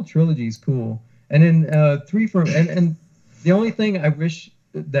 The whole trilogy is cool. And then Three from and the only thing I wish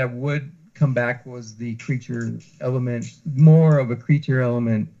that would come back was the creature element, more of a creature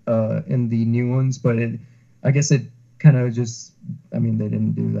element in the new ones. But I guess it kind of just, they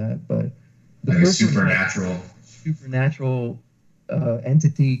didn't do that. But the like a supernatural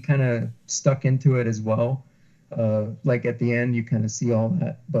entity kind of stuck into it as well. Like at the end, you kind of see all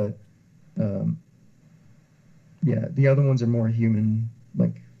that. But the other ones are more human,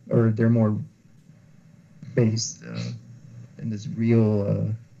 or they're more based in this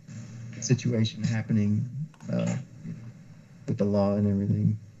real situation happening with the law and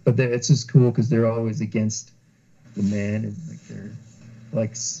everything. But it's just cool because they're always against the man, and they're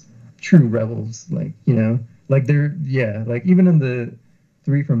true rebels, they're even in the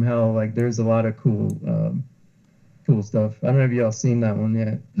Three from Hell, there's a lot of cool stuff. I don't know if y'all seen that one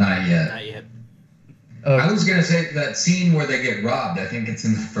yet. Not yet. I was gonna say that scene where they get robbed. I think it's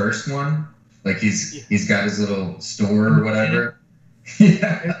in the first one. He's got his little store or whatever.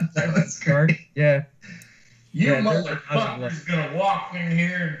 Yeah, that was great. Yeah. You motherfucker's gonna walk in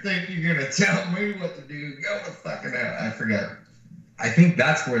here and think you're gonna tell me what to do. Go the fucking out. I forgot. I think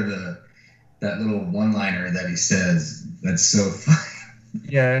that's where that little one-liner that he says. That's so funny.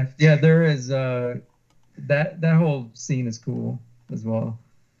 Yeah. There is that whole scene is cool as well,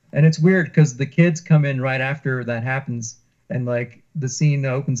 and it's weird because the kids come in right after that happens, and the scene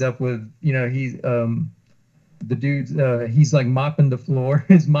opens up with he's the dude, he's mopping the floor.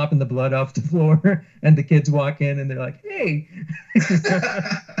 He's mopping the blood off the floor, and the kids walk in and they're like, "Hey!"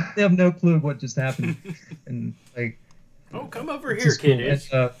 They have no clue what just happened, and oh, come over here, kid.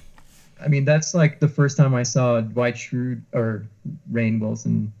 Cool. That's the first time I saw Dwight Schrute or Rainn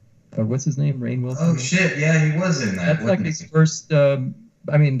Wilson, or what's his name, Rainn Wilson. Oh shit, yeah, he was in that. That's his first.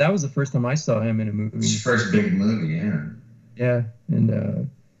 That was the first time I saw him in a movie. His first big movie, yeah. Yeah, and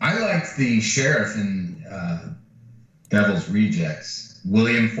I liked the sheriff in Devil's Rejects,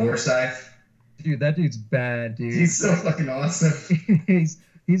 William Forsythe. Dude, that dude's bad, dude. He's so fucking awesome. he's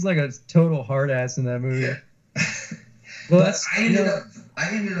like a total hard ass in that movie. Yeah. Well, I ended up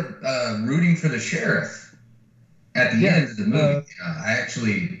rooting for the sheriff at the end of the movie. I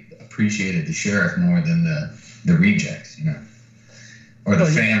actually appreciated the sheriff more than the rejects, or the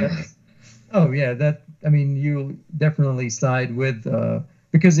family. Oh yeah, you definitely side with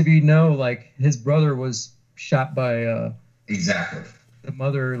because if his brother was shot by exactly the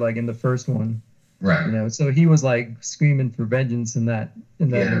mother in the first one, right? So he was screaming for vengeance in that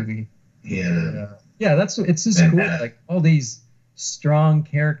movie. Yeah. It's just cool. All these strong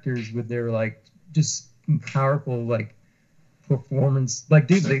characters with their just powerful performance.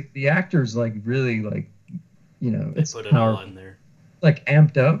 Dude, the actors really it's put it powerful. all in there.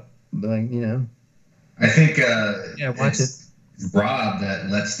 Amped up, I think watch it. Rob that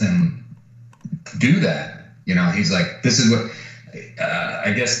lets them do that. He's like, this is what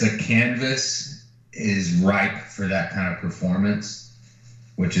I guess the canvas is ripe for that kind of performance,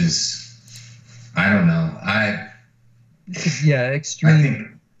 which is, I don't know. Extreme. I think,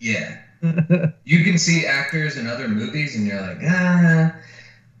 yeah. You can see actors in other movies and you're like,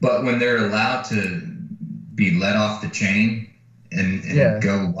 but when they're allowed to be let off the chain and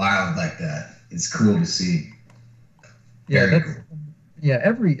go wild like that, it's cool to see.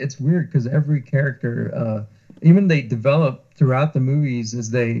 It's weird because every character, even they develop throughout the movies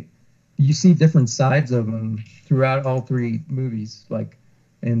you see different sides of them throughout all three movies,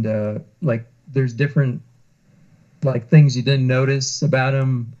 there's different things you didn't notice about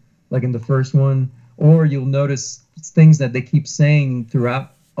them like in the first one, or you'll notice things that they keep saying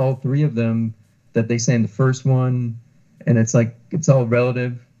throughout all three of them that they say in the first one, and it's all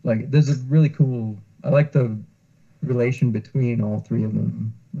relative. Like there's a really cool, I like the relation between all three of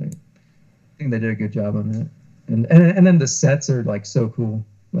them. I think they did a good job on that, and then the sets are so cool,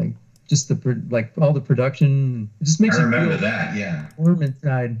 just all the production. It just makes I remember that, yeah. Warm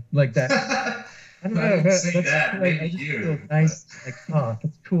inside like that. I don't know. I didn't say that. I just feel nice.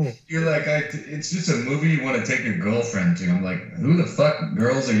 That's cool. You're like, it's just a movie you want to take your girlfriend to. I'm like, who the fuck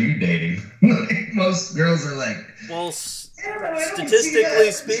girls are you dating? Most girls are like, well, statistically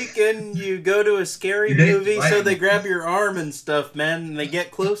speaking, you go to a scary movie, so they grab your arm and stuff, man, and they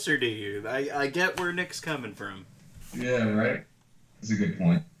get closer to you. I get where Nick's coming from. Yeah, right. That's a good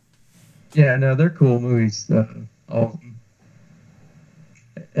point. Yeah, no, they're cool movies. All of them.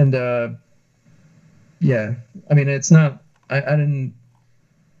 And I mean, it's not. I didn't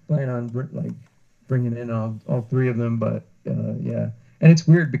plan on bringing in all three of them, but and it's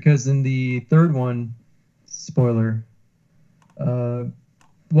weird because in the third one, spoiler.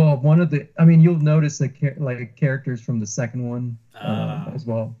 One of the. I mean, you'll notice the characters from the second one as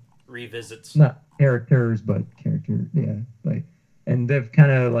well. Revisits. Not characters, but character. Yeah, and they've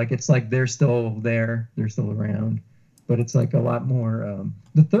kind of it's they're still there, they're still around, but it's a lot more.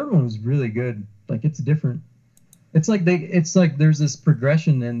 The third one was really good. It's different. It's there's this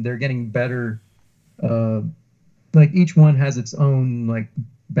progression and they're getting better. Each one has its own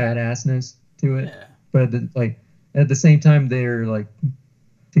badassness to it, but at the same time they're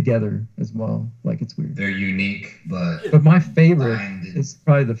together as well. It's weird. They're unique, but my favorite is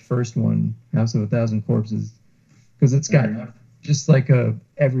probably the first one, House of a Thousand Corpses, because it's got just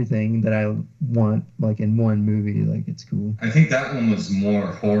everything that I want in one movie. It's cool. I think that one was more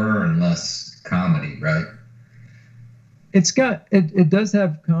horror and less comedy, right? It's got it does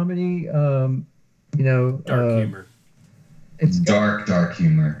have comedy, dark humor. It's dark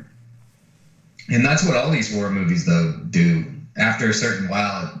humor. And that's what all these horror movies though do. After a certain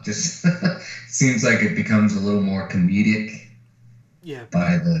while, it just seems like it becomes a little more comedic. Yeah.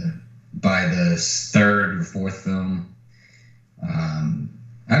 By the third or fourth film.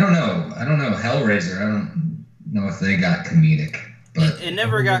 I don't know. Hellraiser, I don't know if they got comedic. But it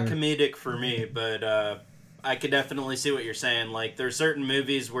never got comedic for me, but I could definitely see what you're saying. There's certain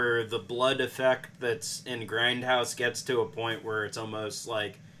movies where the blood effect that's in Grindhouse gets to a point where it's almost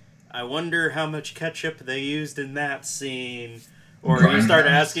I wonder how much ketchup they used in that scene. Or you start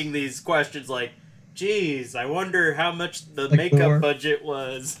asking these questions geez, I wonder how much the makeup gore. Budget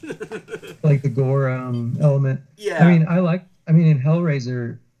was. The gore element. Yeah. I mean, in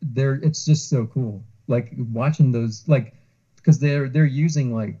Hellraiser, it's just so cool. Watching those, because they're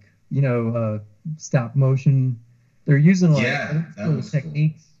using stop motion. They're using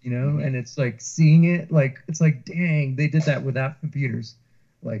techniques, cool. And it's seeing it, it's dang, they did that without computers.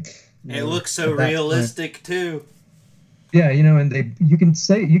 It looks so realistic too. Yeah, and you can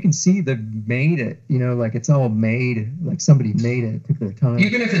see they've made it, it's all made, somebody made it, took their time.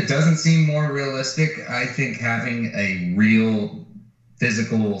 Even if it doesn't seem more realistic, I think having a real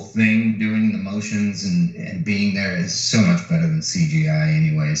physical thing doing the motions and being there is so much better than CGI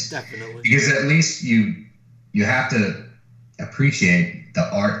anyways. Definitely. Because at least you have to appreciate the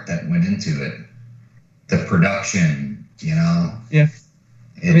art that went into it, the production, Yeah.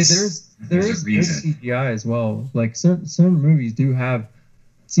 There is CGI as well. Some movies do have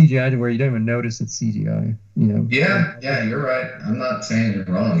CGI to where you don't even notice it's CGI. Yeah, you're right. I'm not saying you're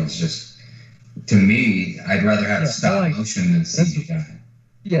wrong. It's just, to me, I'd rather have stop motion than CGI.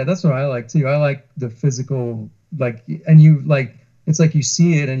 Yeah, that's what I like too. I like the physical, and you it's you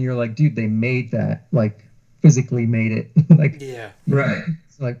see it and you're dude, they made that, physically made it. Yeah, right.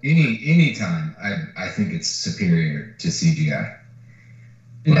 It's any time, I think it's superior to CGI.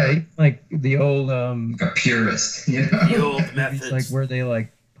 Yeah, the old a purist, the old methods, where they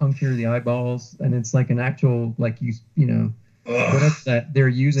puncture the eyeballs, and it's an actual whatever that they're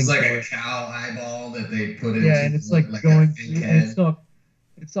using. It's like a cow eyeball that they put in. Yeah, and it's like going, and it's all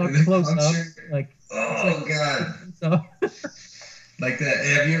close up. Like, oh God. Like that.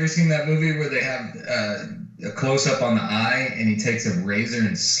 Have you ever seen that movie where they have a close up on the eye and he takes a razor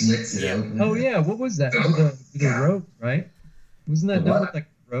and slits it open? Oh yeah, what was that? The rose, right? Wasn't that done with like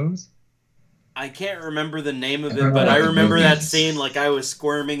rose? I can't remember the name of it, but I remember that scene. Like I was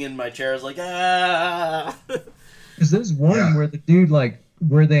squirming in my chair. I was like, ah. Because there's one where the dude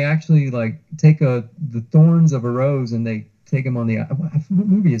where they actually take the thorns of a rose and they take them on the eye. What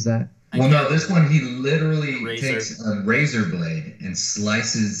movie is that? Well, no, this one he literally takes a razor blade and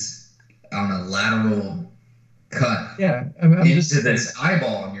slices on a lateral cut. Yeah, I'm into just this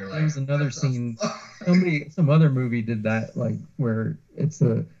eyeball, and you're like, there's another scene. Some other movie did that, where it's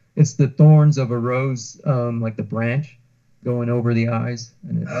the thorns of a rose, like the branch going over the eyes.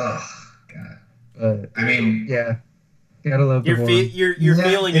 And oh God! I mean, yeah, gotta love the horror. You're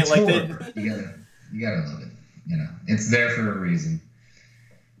feeling it like that. You gotta love it. You know, it's there for a reason.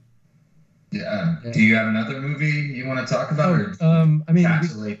 Do you have another movie you want to talk about, or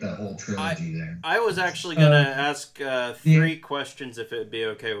encapsulate the whole trilogy there? I was actually going to ask 3 questions, if it would be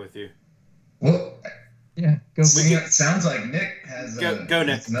okay with you. Well, yeah, go. Sounds like Nick has. Go,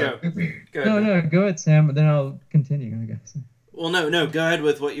 Nick. Go. No, go ahead, Sam. But then I'll continue, I guess. Well, no. Go ahead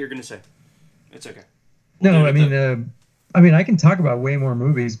with what you're going to say. It's okay. I can talk about way more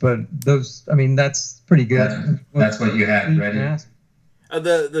movies, but those. that's pretty good. That's what you had ready.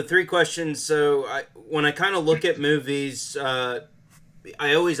 The 3 questions. So when I kind of look at movies, I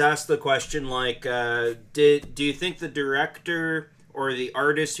always ask the question do you think the director or the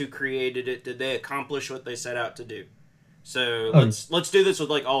artist who created it, did they accomplish what they set out to do? So let's do this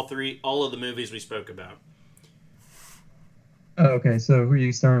with all of the movies we spoke about. Oh, okay. So who are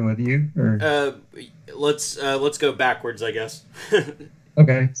you starting with? You or let's go backwards, I guess.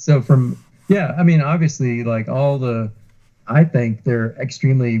 Okay. So obviously I think they're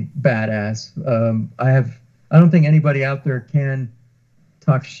extremely badass. I don't think anybody out there can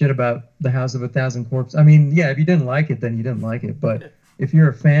talk shit about the House of a Thousand Corpses. If you didn't like it, then you didn't like it. But if you're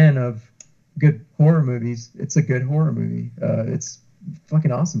a fan of good horror movies, it's a good horror movie. It's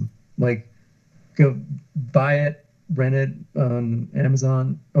fucking awesome. Go buy it, rent it on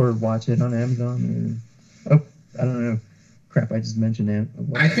Amazon, or watch it on Amazon. I don't know. Crap, I just mentioned it.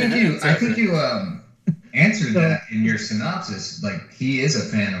 I think you answered that in your synopsis. He is a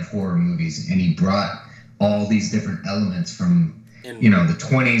fan of horror movies, and he brought all these different elements from the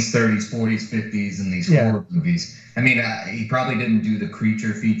 20s, 30s, 40s, 50s, and these horror movies. He probably didn't do the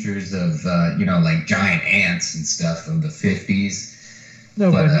creature features of giant ants and stuff of the 50s. No,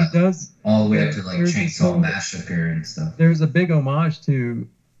 but he does all the way up to Chainsaw Massacre and stuff. There's a big homage to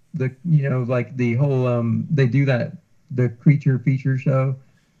the the whole they do that the creature feature show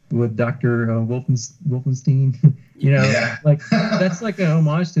with Dr. Wolfenstein. That's like a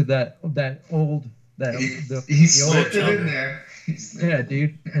homage to that old he slipped it in there. Yeah,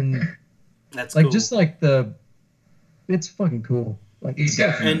 dude, and that's cool. Just it's fucking cool.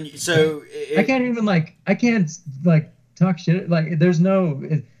 And so I can't talk shit. There's no.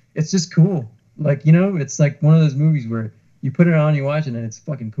 It's just cool. It's one of those movies where you put it on, you watch it, and it's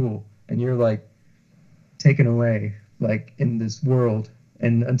fucking cool, and you're taken away in this world,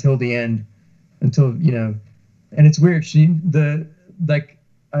 and until the end, and it's weird.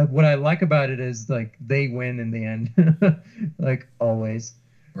 What I like about it is they win in the end, always.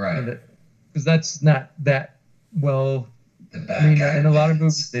 Right. Because that's not that well. In a lot of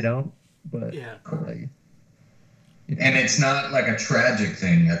movies they don't. But yeah. And it's not a tragic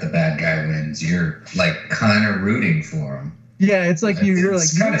thing that the bad guy wins. You're kind of rooting for him. Yeah, it's you're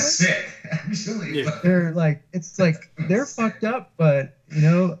it's kind of sick, actually. Yeah. They're fucked up, but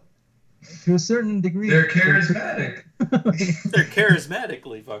to a certain degree they're charismatic. They're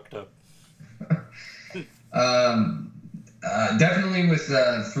charismatically fucked up. Definitely with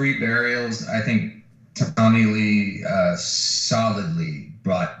 3 Burials, I think Tommy Lee solidly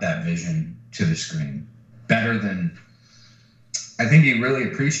brought that vision to the screen. Better than... I think he really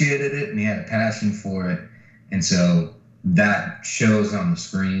appreciated it, and he had a passion for it. And so that shows on the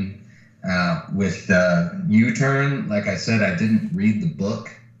screen. With U-Turn, like I said, I didn't read the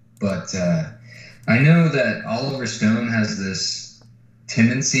book, but I know that Oliver Stone has this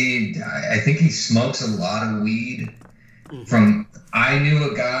tendency. I think he smokes a lot of weed. I knew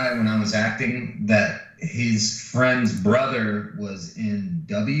a guy when I was acting that his friend's brother was in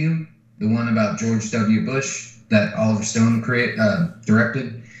W, the one about George W. Bush that Oliver Stone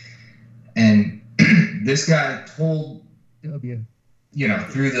directed. And this guy told W,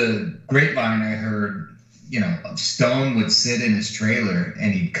 through the grapevine, I heard Stone would sit in his trailer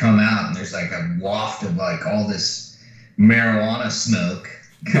and he'd come out and there's like a waft of like all this marijuana smoke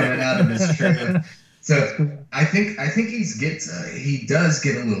coming out of his trailer. So I think he does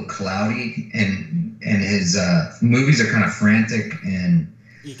get a little cloudy and his movies are kind of frantic and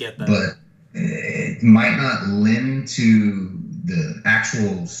you get that, but it might not lend to the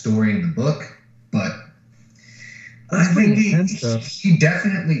actual story in the book, but I think he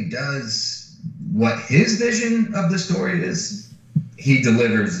definitely does what his vision of the story is. He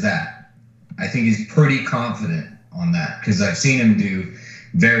delivers that. I think he's pretty confident on that because I've seen him do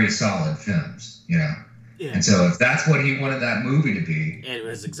very solid films, Yeah. And so if that's what he wanted that movie to be, it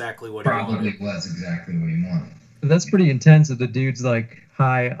was exactly what he was exactly what he wanted. That's pretty intense if the dude's like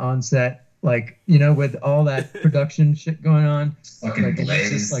high on set, like, with all that production shit going on. Fucking like, Blaze. It's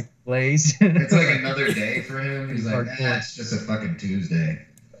just like Blaze. It's like another day for him. He's like, it's just a fucking Tuesday.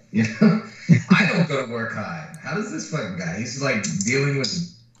 I don't go to work high. How does this fucking guy? He's like dealing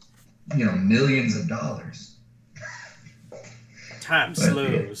with, millions of dollars. Time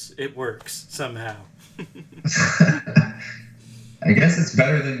slows. Yeah. It works somehow. I guess it's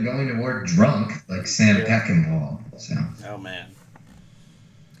better than going to work drunk like Sam Peckinpah. So. Oh man.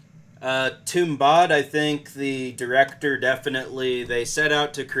 Tumbad, I think the director definitely, they set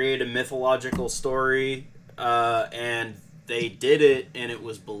out to create a mythological story, and they did it, and it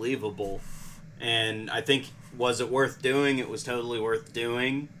was believable. And I think, was it worth doing? It was totally worth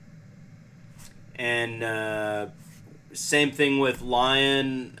doing. And same thing with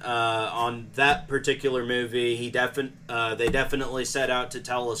Lion. On that particular movie, they definitely set out to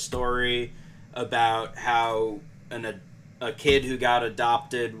tell a story about how a kid who got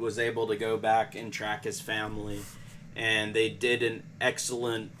adopted was able to go back and track his family. And they did an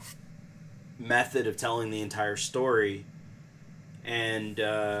excellent method of telling the entire story. And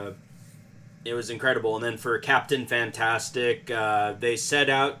it was incredible. And then for Captain Fantastic, they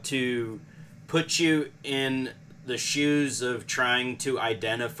set out to put you in the shoes of trying to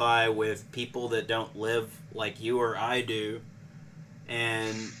identify with people that don't live like you or I do.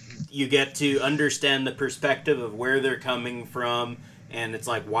 And you get to understand the perspective of where they're coming from, and it's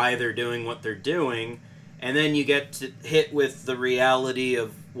like why they're doing what they're doing. And then you get to hit with the reality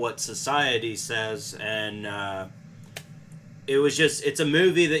of what society says. And it's a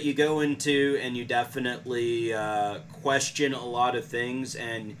movie that you go into and you definitely question a lot of things.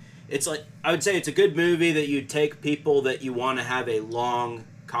 And it's like, I would say it's a good movie that you take people that you want to have a long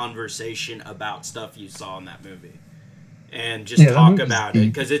conversation about stuff you saw in that movie. And just talk about it,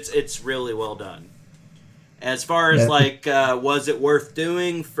 because it's really well done. As far as was it worth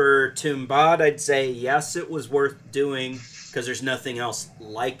doing for Tumbad, I'd say yes, it was worth doing, because there's nothing else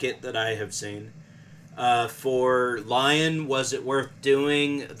like it that I have seen. For Lion, was it worth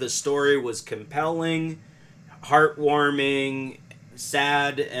doing? The story was compelling, heartwarming,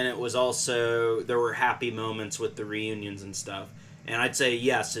 sad, and it was also, there were happy moments with the reunions and stuff. And I'd say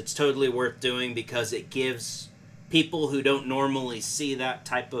yes, it's totally worth doing, because it gives people who don't normally see that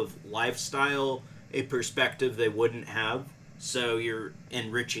type of lifestyle a perspective they wouldn't have. So you're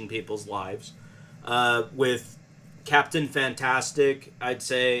enriching people's lives. With Captain Fantastic, I'd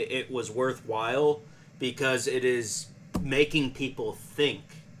say it was worthwhile because it is making people think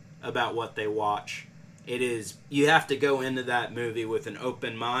about what they watch. You have to go into that movie with an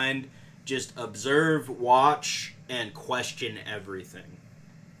open mind, just observe, watch, and question everything.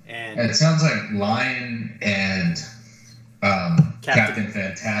 And it sounds like Lion and Captain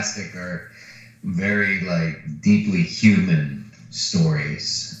Fantastic are very deeply human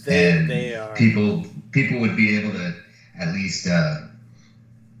stories. They are. People would be able to at least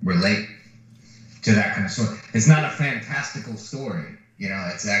relate to that kind of story. It's not a fantastical story,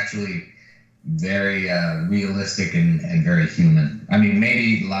 it's actually very realistic and very human. I mean,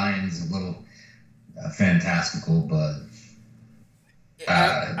 maybe Lion's a little fantastical, but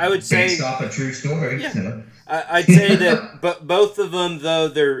I would say based off a true story. Yeah. I'd say that, but both of them, though,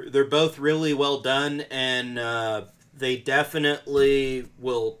 they're both really well done, and they definitely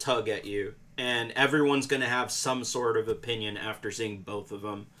will tug at you. And everyone's going to have some sort of opinion after seeing both of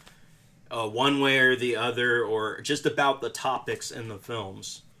them, one way or the other, or just about the topics in the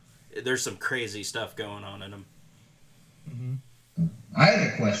films. There's some crazy stuff going on in them. Mm-hmm. I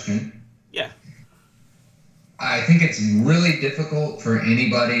had a question. Yeah. I think it's really difficult for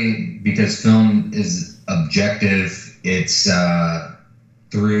anybody because film is objective. It's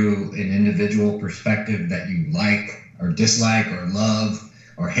through an individual perspective that you like or dislike or love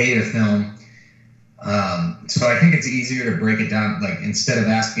or hate a film. So I think it's easier to break it down. Instead of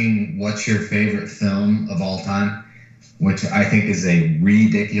asking what's your favorite film of all time, which I think is a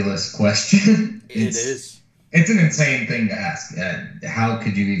ridiculous question. It is. It's an insane thing to ask. How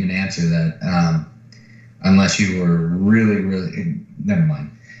could you even answer that unless you were really, really... Never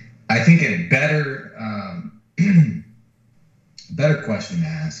mind. I think a better question to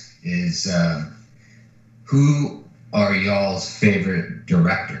ask is who are y'all's favorite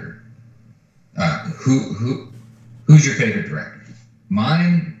director? Who's your favorite director?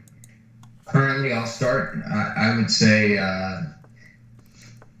 Mine, currently, I'll start. I would say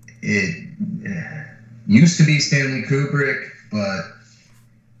it used to be Stanley Kubrick, but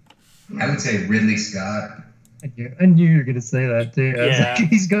I would say Ridley Scott. I knew you were going to say that, too. I was Yeah. like,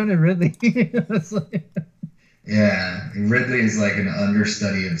 he's going to Ridley. Yeah, Ridley is like an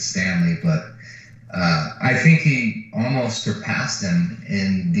understudy of Stanley, but I think he almost surpassed him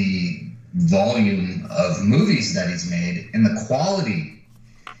in the volume of movies that he's made and the quality.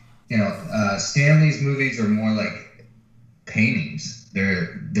 You know, Stanley's movies are more like paintings.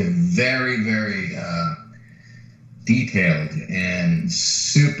 They're very, very detailed and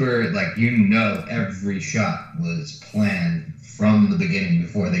super, like, you know, every shot was planned from the beginning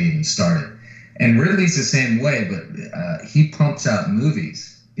before they even started. And Ridley's the same way, but he pumps out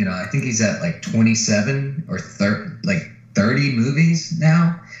movies. You know, I think he's at like 27 or 30 movies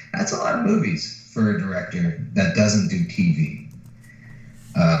now. That's a lot of movies for a director that doesn't do TV.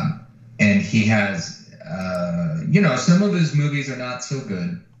 And he has, you know, some of his movies are not so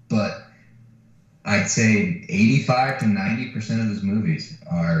good, but I'd say 85 to 90% of his movies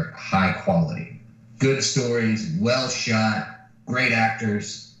are high quality. Good stories, well shot, great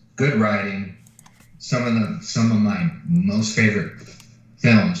actors, good writing. Some of my most favorite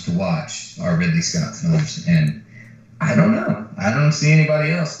films to watch are Ridley Scott films, and I don't know. I don't see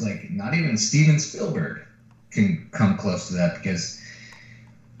anybody else. Like, not even Steven Spielberg can come close to that because,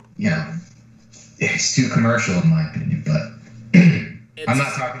 you know, it's too commercial in my opinion. But I'm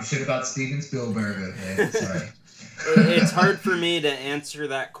not talking shit about Steven Spielberg. Okay, sorry. It's hard for me to answer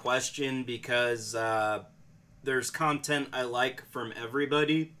that question because there's content I like from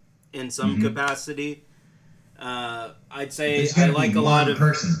everybody in some capacity. I'd say I like a lot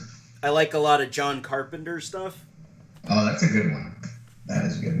of John Carpenter stuff. Oh, that's a good one. That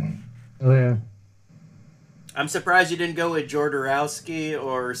is a good one. Oh, yeah. I'm surprised you didn't go with Jodorowsky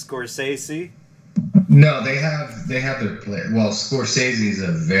or Scorsese. No, they have their play. Well, Scorsese's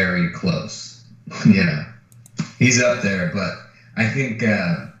a very close. You know, he's up there, but I think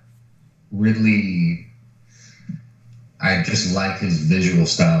Ridley. I just like his visual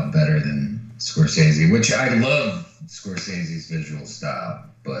style better than Scorsese, which I love Scorsese's visual style,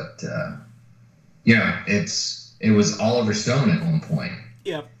 but you know, it was Oliver Stone at one point.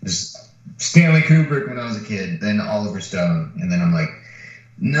 Yeah. It was Stanley Kubrick when I was a kid, then Oliver Stone, and then I'm like,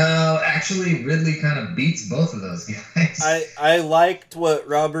 no, actually, Ridley kind of beats both of those guys. I liked what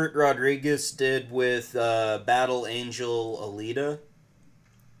Robert Rodriguez did with Battle Angel Alita.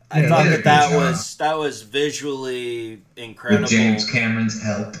 I thought that was visually incredible. With James Cameron's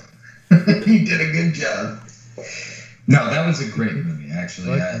help. He did a good job. No, that was a great movie,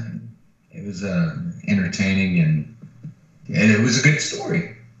 actually. It was entertaining and it was a good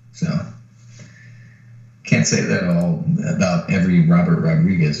story. So, can't say that all about every Robert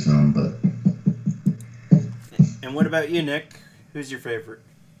Rodriguez film, but... And what about you, Nick? Who's your favorite?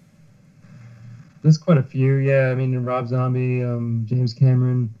 There's quite a few, yeah. I mean, Rob Zombie, James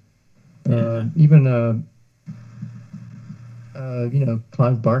Cameron, even you know,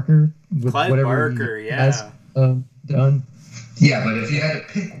 Clive Barker with whatever he has done. Yeah, but if you had to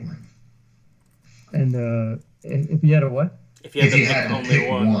pick one. And if you had a what? If you had to pick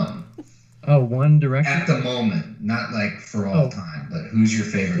one. Oh, one director? At the moment, not like for all time, but who's your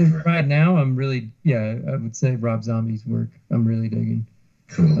favorite director? Right now, I would say Rob Zombie's work. I'm really digging.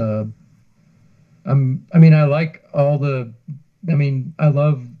 Cool. I like I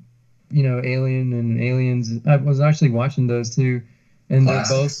love, you know, Alien and Aliens. I was actually watching those too, and they're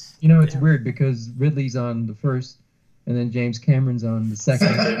both, you know, it's weird because Ridley's on the first, and then James Cameron's on the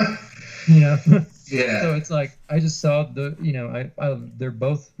second. You know, yeah. So it's like I just saw they're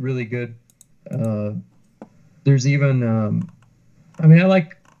both really good. There's even, I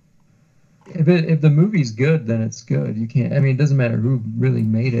like if the movie's good, then it's good. You can't. I mean, it doesn't matter who really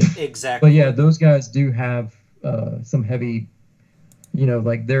made it. Exactly. But yeah, those guys do have some heavy, you know,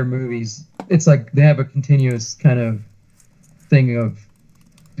 like their movies. It's like they have a continuous kind of thing of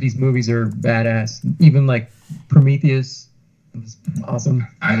these movies are badass. Even like Prometheus was awesome.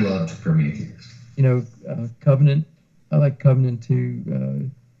 I loved Prometheus. You know, Covenant. I like Covenant too.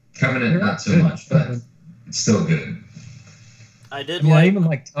 Covenant, not so much, but it's still good. I did I even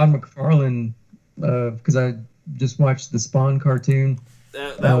like Todd McFarlane because I just watched the Spawn cartoon.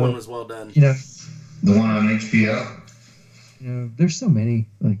 That one was well done. You know, The one on HBO? You know, there's so many.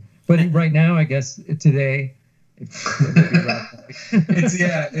 Like, but right now, I guess today, it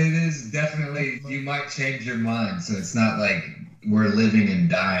is definitely. You might change your mind, so it's not like we're living and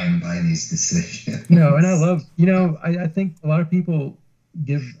dying by these decisions. No, and I love. You know, I think a lot of people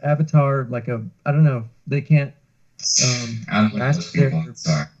give Avatar like a. I don't know. They can't. I'm one of those people.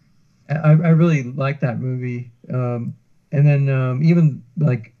 Sorry. I really like that movie. And then even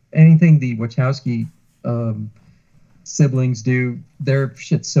like anything the Wachowski siblings do, their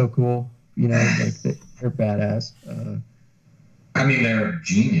shit's so cool. You know, like they're badass. I mean, they're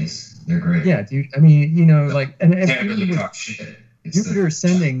genius. They're great. Yeah, dude. I mean, you know, like and can't really talk shit. Jupiter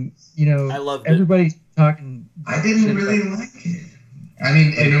Ascending. You know, I loved everybody's talking. I didn't really like it. I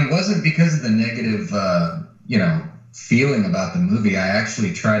mean, and it wasn't because of the negative, you know, feeling about the movie. I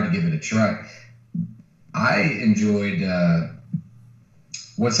actually tried to give it a try. I enjoyed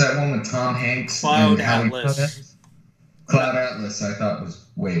what's that one with Tom Hanks? Cloud Atlas. Cloud Atlas I thought was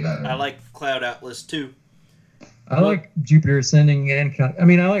way better. I like Cloud Atlas too. I like Jupiter Ascending and I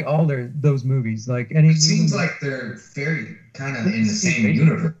mean I like all those movies. Like any. It seems like they're very kind of in the same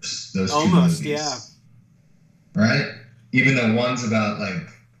universe. Those almost, two movies. Yeah. Right? Even the ones about like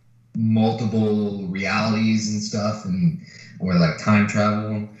multiple realities and stuff, or like time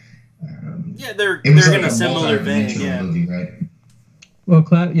travel. Yeah, they're in a similar vein. Yeah. Movie, right? Well,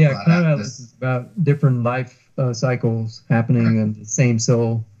 Cloud Atlas is about different life cycles happening in the same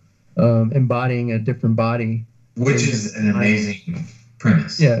soul, embodying a different body. Which is an amazing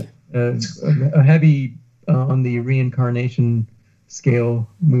premise. Yeah, a heavy on the reincarnation scale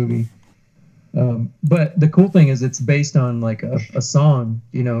movie. But the cool thing is it's based on like a song,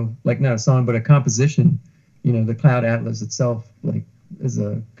 you know, like not a song, but a composition. You know, the Cloud Atlas itself, like, is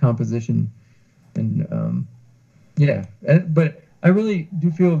a composition. And but I really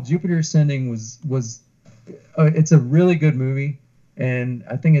do feel Jupiter Ascending was it's a really good movie, and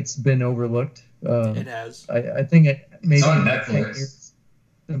I think it's been overlooked. It has. I think it maybe it's on Netflix.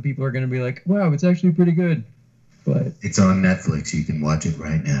 Some people are going to be like, "Wow, it's actually pretty good," but it's on Netflix. You can watch it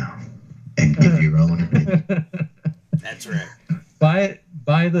right now and give your own opinion. That's right. Buy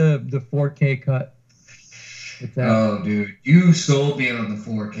the 4K cut. Oh, dude, you sold me on the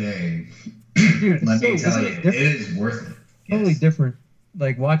 4K. Dude, let me tell you, it is worth it. Totally different.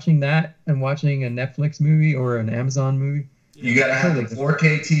 Like watching that and watching a Netflix movie or an Amazon movie. You gotta have the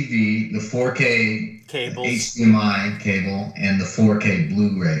 4K TV, the 4K cables, HDMI cable, and the 4K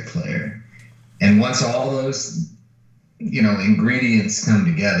Blu-ray player. And once all those, you know, ingredients come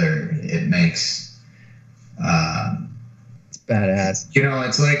together, it makes it's badass. You know,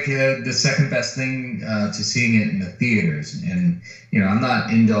 it's like the second best thing to seeing it in the theaters. And you know, I'm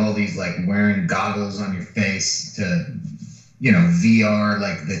not into all these like wearing goggles on your face to, you know, VR,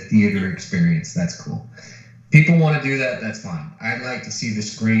 like the theater experience. That's cool. People want to do that, that's fine. I'd like to see the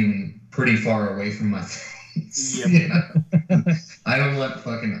screen pretty far away from my face. Yep. You know? I don't want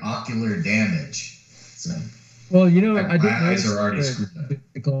fucking ocular damage. So, well, you know, my eyes are already screwed up.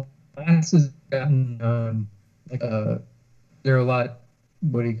 The glasses gotten they're a lot.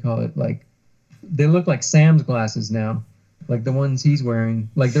 What do you call it? Like they look like Sam's glasses now, like the ones he's wearing.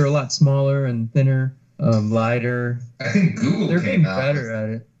 Like they're a lot smaller and thinner, lighter. I think Google they're came getting out better at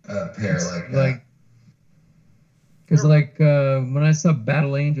it. A pair like that. Because like when I saw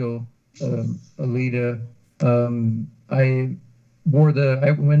Battle Angel, Alita, I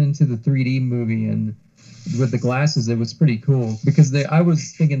went into the 3D movie, and with the glasses it was pretty cool because I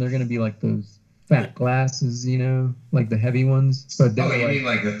was thinking they're gonna be like those fat glasses, you know, like the heavy ones. But you mean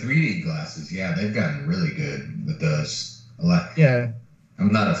like the 3D glasses? Yeah, they've gotten really good with those. Yeah,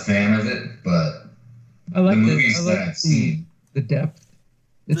 I'm not a fan of it, but I like the movies that I've seen, the depth.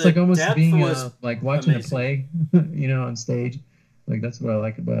 It's like almost being like watching amazing. a play, you know, on stage. Like that's what I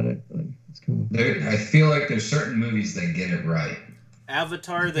like about it. Like it's cool. I feel like there's certain movies that get it right.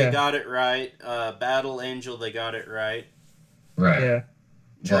 Avatar, they got it right. Battle Angel, they got it right. Right. Yeah.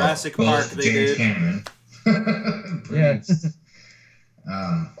 Jurassic Park, they James did. Cameron. Yeah.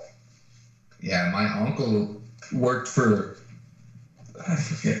 Yeah, my uncle worked for, I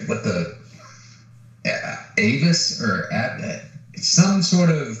forget what the, Avis or some sort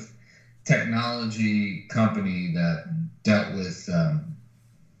of technology company that dealt with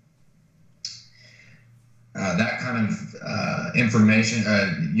that kind of information,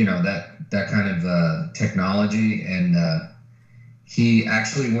 you know, that kind of technology. And he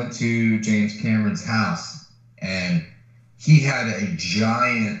actually went to James Cameron's house, and he had a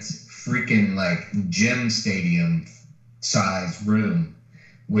giant freaking like gym stadium size room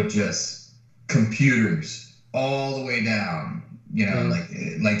with just computers all the way down, you know,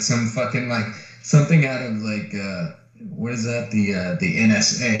 like some fucking like something out of like what is that, the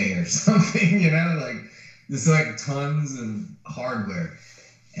NSA or something, you know, like there's like tons of hardware.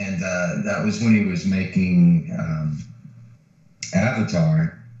 And that was when he was making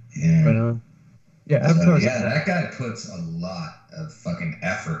Avatar. And Right on. Yeah, Avatar. yeah, that guy puts a lot of fucking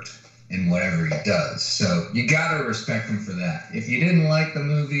effort in whatever he does. So you gotta respect him for that. If you didn't like the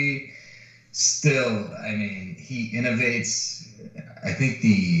movie, still, I mean, he innovates. I think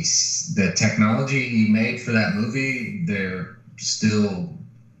the technology he made for that movie, they're still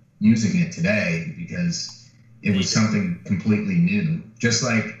using it today because it was something completely new. Just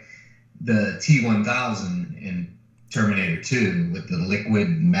like the T-1000 in Terminator 2 with the liquid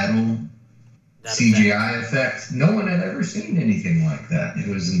metal CGI effect. No one had ever seen anything like that. It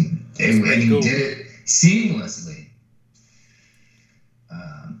was, and he did it seamlessly.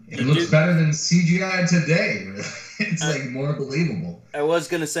 It looks better than CGI today. It's like more believable. I was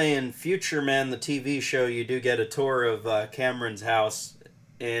gonna say in Future Man, the TV show, you do get a tour of Cameron's house.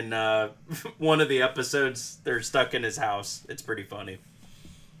 In one of the episodes, they're stuck in his house. It's pretty funny.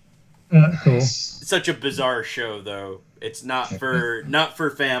 Cool. It's such a bizarre show, though. It's not for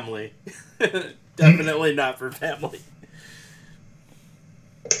family. Definitely not for family.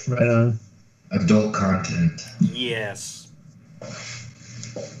 Right on. Adult content. Yes.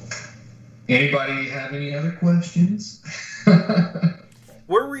 Anybody have any other questions?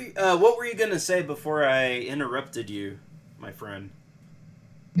 What were you gonna say before I interrupted you, my friend?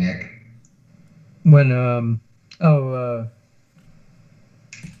 Nick? When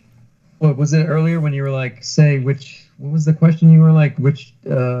what was it earlier when you were like, say which, what was the question you were like, which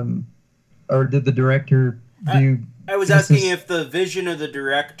or did the director do? I was asking if the vision of the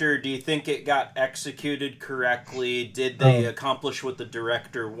director, do you think it got executed correctly? Did they accomplish what the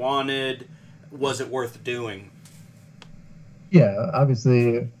director wanted? Was it worth doing? Yeah,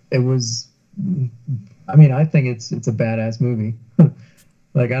 obviously it was. I mean, I think it's a badass movie.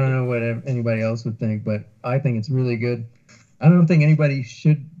 Like, I don't know what anybody else would think, but I think it's really good. I don't think anybody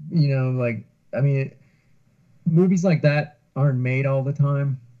should, like, I mean, movies like that aren't made all the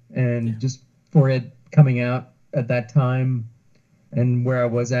time, and just for it coming out at that time and where I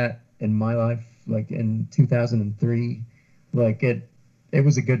was at in my life, like in 2003, like it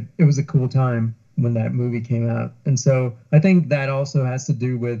was a cool time when that movie came out. And so I think that also has to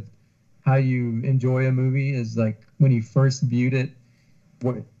do with how you enjoy a movie, is like when you first viewed it,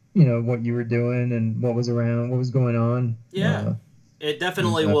 what you were doing and what was around, what was going on. Yeah. It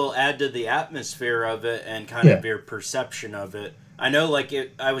definitely will add to the atmosphere of it and kind of your perception of it. I know, like,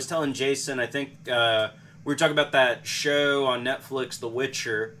 I was telling Jason, I think we were talking about that show on Netflix, The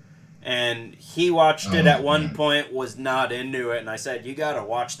Witcher, and he watched it at one point, was not into it, and I said, you got to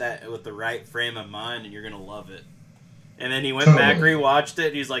watch that with the right frame of mind, and you're going to love it. And then he went back, rewatched it,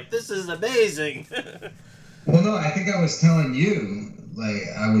 and he's like, this is amazing. Well, no, I think I was telling you, like,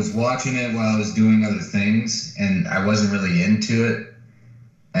 I was watching it while I was doing other things, and I wasn't really into it.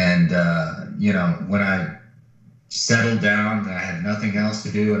 And, when I settled down and I had nothing else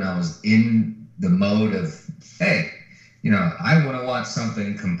to do and I was in the mode of, hey, I want to watch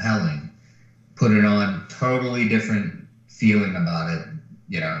something compelling, put it on, totally different feeling about it,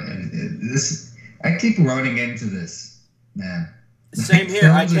 and I keep running into this, man. Same here.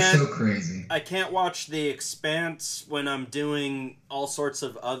 Films are so crazy. I can't watch The Expanse when I'm doing all sorts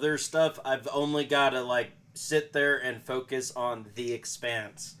of other stuff. I've only got to, like, sit there and focus on The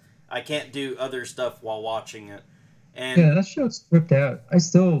Expanse. I can't do other stuff while watching it. And yeah, that show's tripped out. I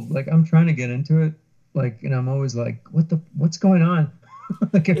still, like, I'm trying to get into it, like, and I'm always like, what's going on?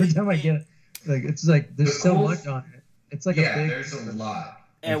 Like, every time I get it, like, it's like there's so much on it. It's like there's a lot.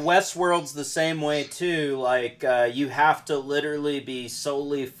 And Westworld's the same way too. Like, you have to literally be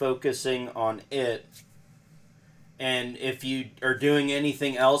solely focusing on it. And if you are doing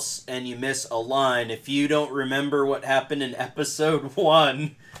anything else and you miss a line, if you don't remember what happened in episode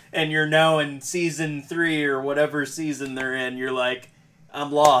 1 and you're now in season 3 or whatever season they're in, you're like,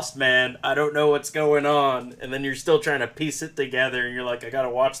 I'm lost, man. I don't know what's going on. And then you're still trying to piece it together and you're like, I gotta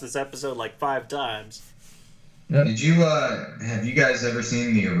watch this episode like 5 times. Yep. Did you, have you guys ever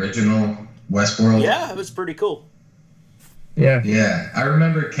seen the original Westworld? Yeah, it was pretty cool. Yeah. Yeah, I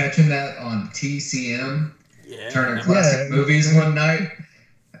remember catching that on TCM. Turner Classic Movies one night,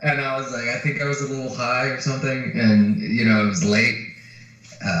 and I was like, I think I was a little high or something, and it was late.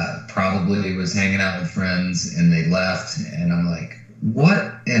 Probably was hanging out with friends, and they left, and I'm like,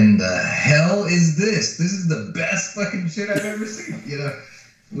 what in the hell is this? This is the best fucking shit I've ever seen.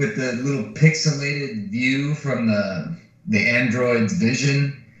 With the little pixelated view from the android's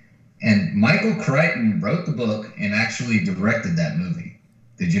vision, and Michael Crichton wrote the book and actually directed that movie.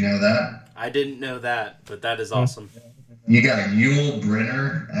 Did you know that? I didn't know that, but that is awesome. You got Yul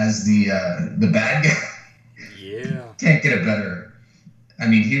Brynner as the bad guy. Yeah. Can't get a better. I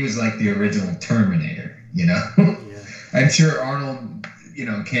mean, he was like the original Terminator, you know? Yeah. I'm sure Arnold,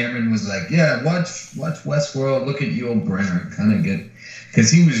 Cameron was like, yeah, watch Westworld, look at Yul Brynner, kind of get, because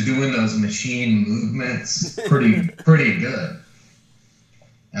he was doing those machine movements pretty good.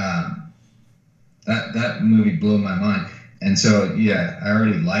 That movie blew my mind. And so, yeah, I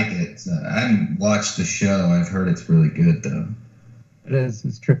already like it. I haven't watched the show. I've heard it's really good, though. It is.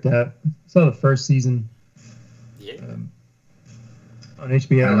 It's tripped out. Saw the first season. Yeah. On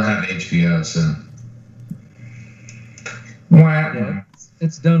HBO. I don't have HBO, so. Yeah,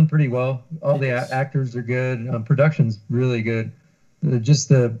 it's done pretty well. All the actors are good. Production's really good. It's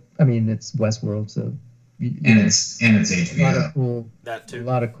Westworld, so. It's HBO. A lot of cool. That too. A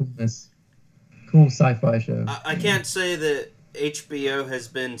lot of coolness. Cool sci-fi show. I can't say that HBO has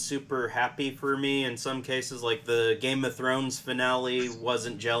been super happy for me in some cases. Like the Game of Thrones finale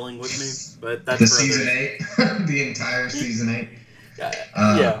wasn't gelling with me, but that's the season 8, the entire season 8.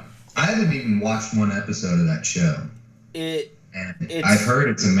 Yeah. I haven't even watched one episode of that show. I've heard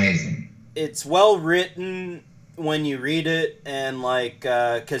it's amazing. It's well written when you read it, and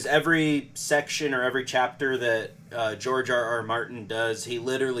because every section or every chapter that George R.R. Martin does, he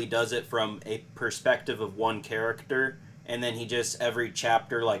literally does it from a perspective of one character, and then he just every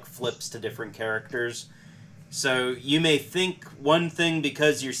chapter flips to different characters. So you may think one thing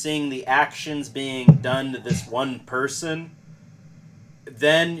because you're seeing the actions being done to this one person.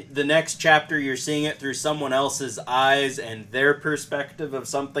 Then the next chapter you're seeing it through someone else's eyes and their perspective of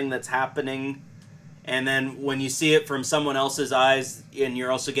something that's happening. And then when you see it from someone else's eyes and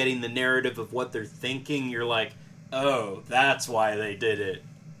you're also getting the narrative of what they're thinking, you're like, oh, that's why they did it.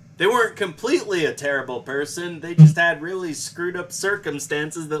 They weren't completely a terrible person. They just had really screwed up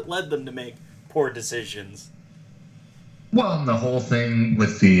circumstances that led them to make poor decisions. Well, and the whole thing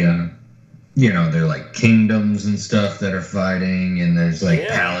with the, they're like kingdoms and stuff that are fighting, and there's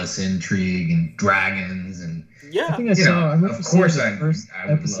palace intrigue and dragons and. Yeah, I think I saw. I remember seeing the first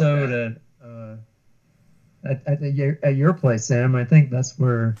episode at your place, Sam. I think that's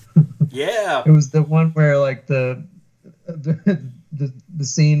where. Yeah. It was the one where the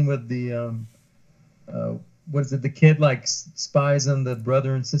scene with the what is it? The kid spies on the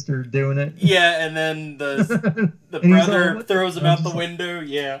brother and sister doing it. Yeah, and then the brother throws him out the window.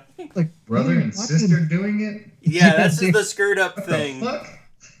 Yeah. Brother and sister doing it. Yeah, that's just the screwed up thing. What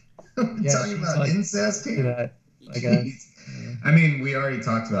the fuck? Talking about incest here. I guess. I mean, we already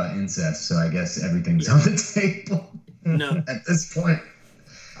talked about incest, so I guess everything's on the table. No. At this point.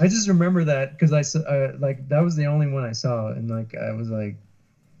 I just remember that because I saw, that was the only one I saw, and I was like.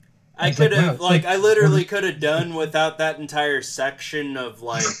 I could have, I literally could have done without that entire section of,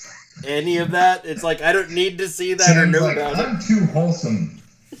 any of that. It's I don't need to see that or know about it. I'm too wholesome.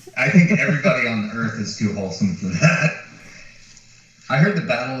 I think everybody on the earth is too wholesome for that. I heard the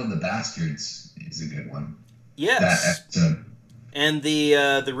Battle of the Bastards is a good one. Yes. That episode. And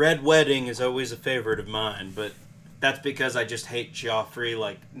the Red Wedding is always a favorite of mine, but that's because I just hate Joffrey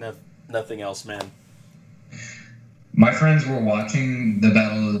like nothing else, man. My friends were watching the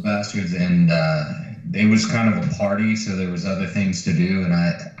Battle of the Bastards, and it was kind of a party, so there was other things to do, and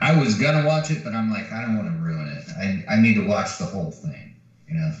I was going to watch it, but I'm like, I don't want to ruin it. I need to watch the whole thing,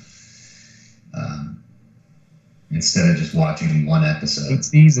 instead of just watching one episode. 8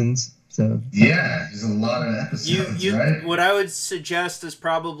 seasons, so... Yeah, there's a lot of episodes, right? What I would suggest is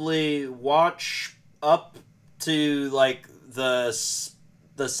probably watch up to,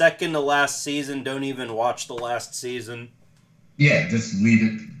 the second to last season. Don't even watch the last season. Yeah, just leave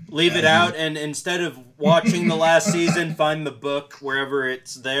it. Leave it out, and instead of watching the last season, find the book wherever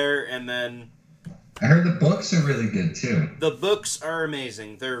it's there, and then... I heard the books are really good, too. The books are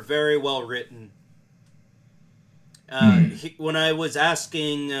amazing. They're very well written. When I was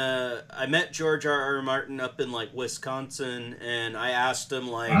asking... I met George R.R. Martin up in, Wisconsin, and I asked him,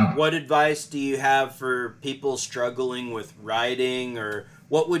 wow. What advice do you have for people struggling with writing, or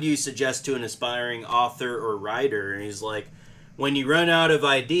what would you suggest to an aspiring author or writer? And he's like, when you run out of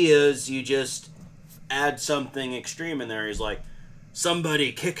ideas, you just add something extreme in there. He's like,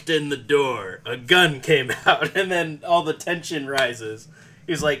 somebody kicked in the door, a gun came out, and then all the tension rises.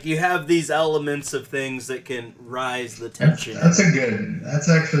 He's like, you have these elements of things that can rise the tension. That's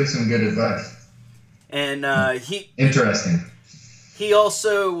actually some good advice. And interesting. He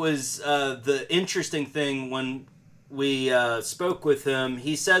also was the interesting thing when we spoke with him.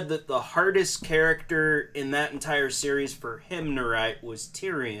 He said that the hardest character in that entire series for him to write was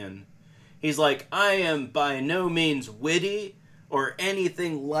Tyrion. He's like, I am by no means witty or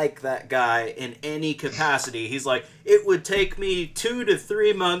anything like that guy in any capacity. He's like, it would take me 2 to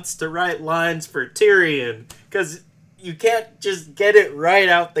 3 months to write lines for Tyrion, because you can't just get it right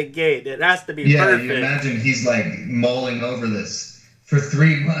out the gate. It has to be perfect. Yeah, you imagine he's like mulling over this for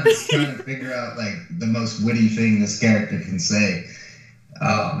 3 months trying to figure out like the most witty thing this character can say.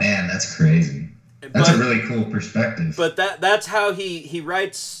 Oh man, that's crazy. That's a really cool perspective. But that's how he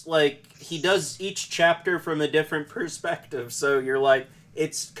writes, like, he does each chapter from a different perspective. So you're like,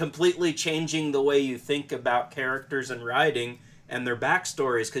 it's completely changing the way you think about characters and writing and their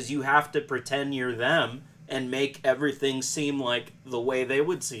backstories, because you have to pretend you're them and make everything seem like the way they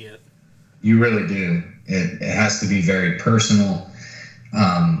would see it. You really do. It has to be very personal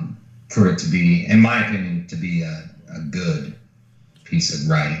for it to be, in my opinion, to be a good piece of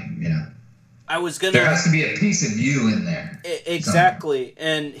writing, you know. There has to be a piece of you in there. Exactly.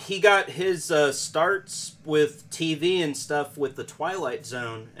 And he got his starts with TV and stuff with the Twilight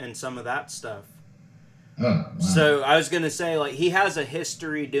Zone and some of that stuff. Oh, wow. So I was going to say, like, he has a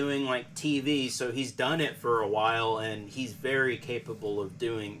history doing, like, TV, so he's done it for a while, and he's very capable of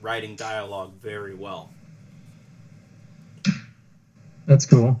writing dialogue very well. That's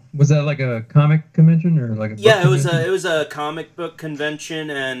cool. Was that like a comic convention or like a book convention? It was a comic book convention,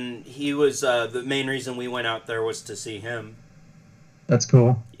 and he was the main reason we went out there was to see him. That's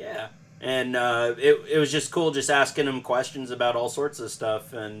cool. Yeah, and it was just cool just asking him questions about all sorts of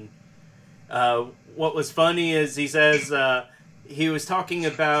stuff. And what was funny is he says he was talking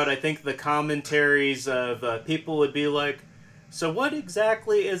about, I think, the commentaries of people would be like, so what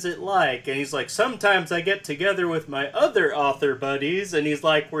exactly is it like? And he's like, sometimes I get together with my other author buddies, and he's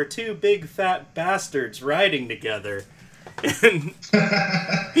like, we're 2 big fat bastards writing together. And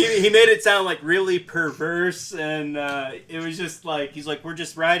he made it sound like really perverse, and it was just like, he's like, we're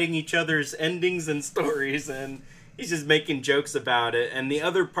just writing each other's endings and stories, and he's just making jokes about it. And the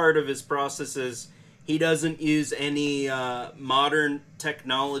other part of his process is he doesn't use any modern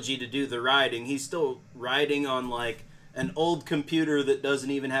technology to do the writing. He's still writing on, like, an old computer that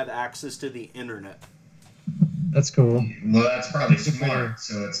doesn't even have access to the internet. That's cool. Well, that's probably smart,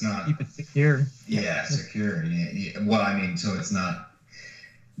 so it's not... Keep it secure. Yeah, secure. Yeah. Well, I mean, so it's not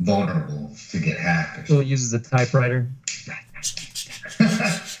vulnerable to get hacked. Or Still uses a typewriter.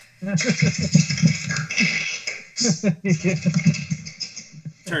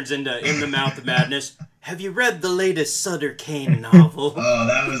 Turns into In the Mouth of Madness. Have you read the latest Sutter Kane novel? Oh,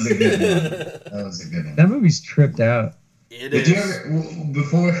 that was a good one. That movie's tripped out. Did you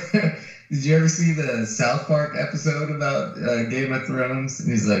ever see the South Park episode about Game of Thrones? And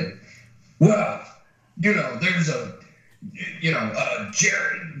he's like, well, there's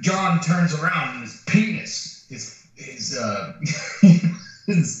John turns around and his penis, his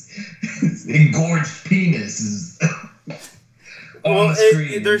engorged penis is on the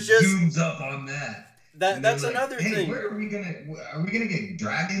screen. There's just zooms up on that. That's like, another hey, thing. Where are we gonna get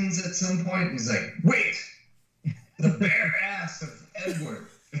dragons at some point? And he's like, wait, the bare ass of Edward.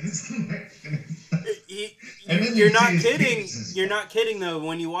 You're not kidding. You're not kidding though.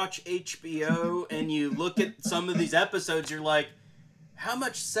 When you watch HBO and you look at some of these episodes, you're like, how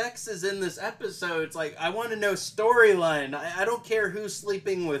much sex is in this episode? It's like, I want to know storyline. I don't care who's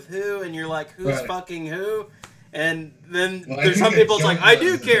sleeping with who, and you're like, who's fucking who? And then there's some people it's like, I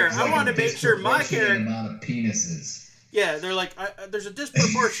do care. I want to make sure my character... amount of penises. Yeah, they're like, there's a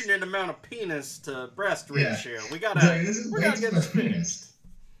disproportionate amount of penis to breast ratio. We gotta get this fixed.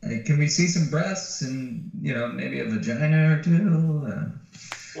 Like, can we see some breasts and, maybe a vagina or two?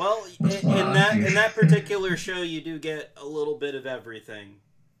 Well, in that particular show, you do get a little bit of everything.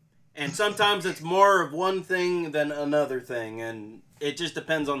 And sometimes it's more of one thing than another thing, and it just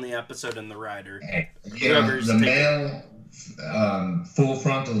depends on the episode and the writer. The male full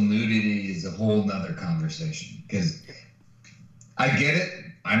frontal nudity is a whole nother conversation, because I get it.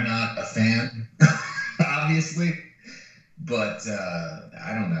 I'm not a fan, obviously, but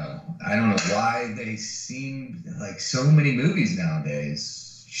I don't know. I don't know why they seem like so many movies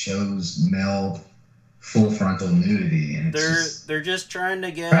nowadays shows male full frontal nudity, and they're just trying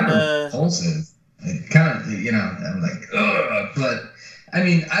to get kind of repulsive. It kind of, I'm like, ugh. But I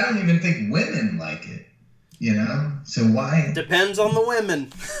mean, I don't even think women like it. So why? Depends on the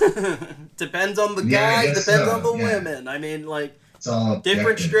women. Depends on the guys. Depends on the women. I mean, like, it's all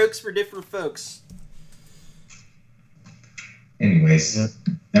different strokes for different folks. Anyways,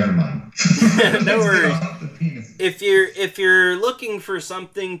 never mind. No worries. If you're looking for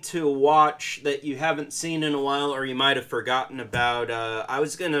something to watch that you haven't seen in a while, or you might have forgotten about, I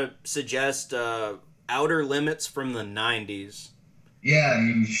was gonna suggest Outer Limits from the 90s. Yeah,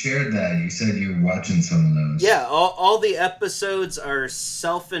 you shared that. You said you were watching some of those. Yeah, all the episodes are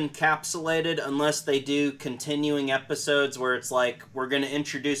self-encapsulated unless they do continuing episodes where it's like, we're going to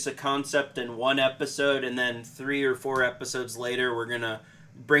introduce a concept in one episode and then 3 or 4 episodes later we're going to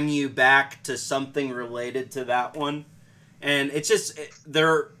bring you back to something related to that one. And it's just,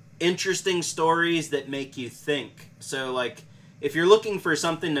 they're interesting stories that make you think. So, like, if you're looking for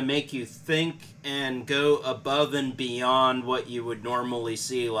something to make you think and go above and beyond what you would normally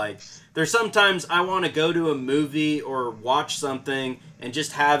see, like, there's sometimes I want to go to a movie or watch something and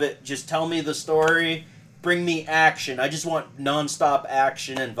just have it, just tell me the story, bring me action. I just want nonstop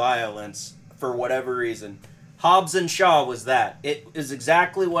action and violence for whatever reason. Hobbs and Shaw was that. It is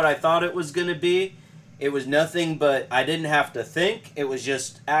exactly what I thought it was going to be. It was nothing but, I didn't have to think. It was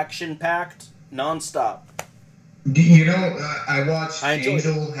just action-packed, nonstop. You know, I watched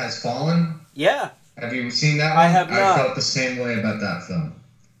Angel Has Fallen. Yeah. Have you seen that one? I have not. I felt the same way about that film.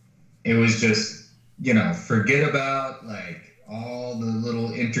 It was just, forget about, like, all the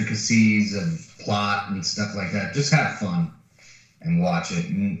little intricacies of plot and stuff like that. Just have fun and watch it.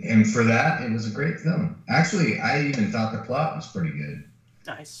 And for that, it was a great film. Actually, I even thought the plot was pretty good.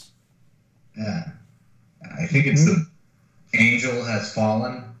 Nice. Yeah. I think it's the Angel Has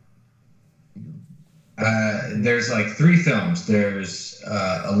Fallen. There's like 3 films. There's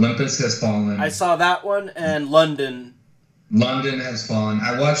Olympus Has Fallen. I saw that one, and London. London Has Fallen.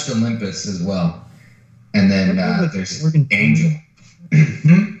 I watched Olympus as well. And then there's Angel.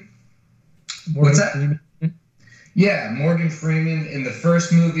 What's that? Freeman. Yeah, Morgan Freeman. In the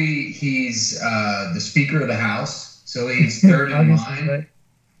first movie, he's the Speaker of the House. So he's third in line. Right.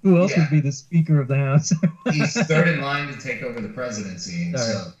 Who else would be the Speaker of the House? He's third in line to take over the presidency. And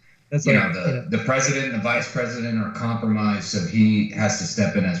so... That's the president and the vice president are compromised, so he has to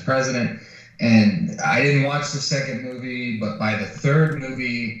step in as president. And I didn't watch the second movie, but by the third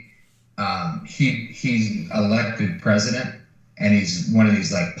movie, he's elected president, and he's one of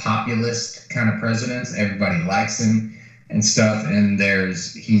these like populist kind of presidents. Everybody likes him and stuff. And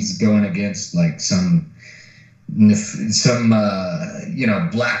he's going against like some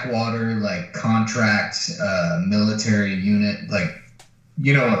Blackwater like contract military unit like.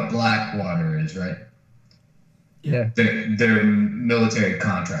 You know what Blackwater is, right? Yeah. They're military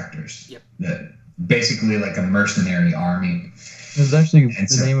contractors. Yep. That basically like a mercenary army. It was actually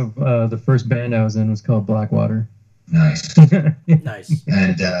the name of the first band I was in was called Blackwater. Nice. Nice.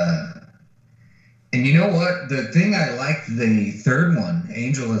 And you know what? The thing I liked the third one,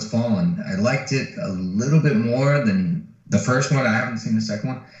 Angel Has Fallen, I liked it a little bit more than the first one. I haven't seen the second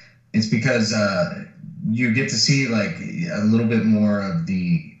one. It's because you get to see like a little bit more of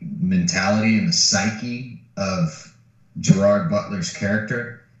the mentality and the psyche of Gerard Butler's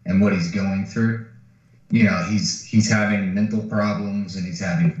character and what he's going through. He's having mental problems and he's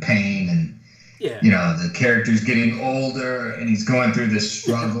having pain and the character's getting older and he's going through this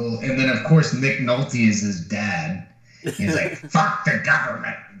struggle. And then of course Nick Nolte is his dad. He's like, fuck the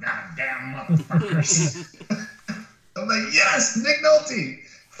government, goddamn motherfuckers. I'm like, yes, Nick Nolte.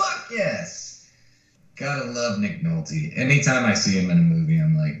 Fuck yes. Gotta love Nick Nolte. Anytime I see him in a movie,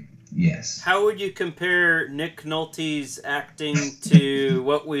 I'm like, yes. How would you compare Nick Nolte's acting to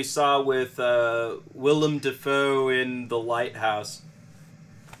what we saw with Willem Dafoe in The Lighthouse?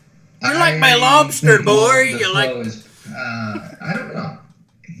 You're like my lobster, boy. You're like... I don't know.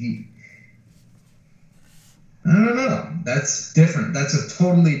 I don't know. That's different. That's a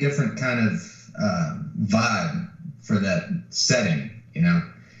totally different kind of vibe for that setting,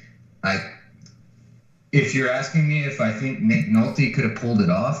 If you're asking me if I think Nick Nolte could have pulled it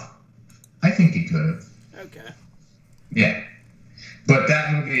off, I think he could have. Okay. Yeah. But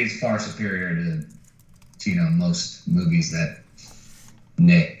that movie is far superior to most movies that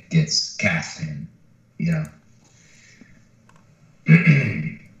Nick gets cast in,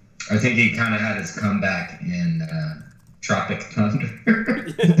 I think he kind of had his comeback in Tropic Thunder.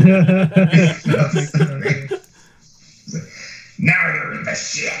 Now you're in the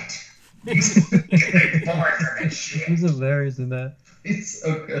shit. He's hilarious in that. He's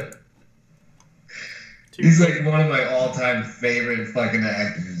so good. He's like one of my all-time favorite fucking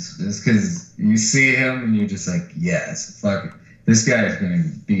actors. Just because you see him and you're just like, yes, fuck, this guy is going to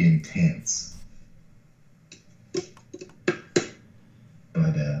be intense.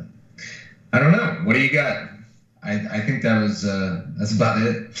 But I don't know. What do you got? I think that's about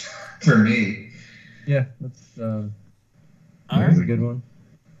it for me. Yeah, that was a good one.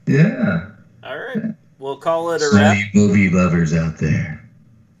 Yeah. All right. We'll call it a wrap. wrap. All you movie lovers out there,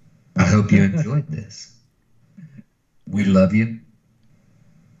 I hope you enjoyed this. We love you.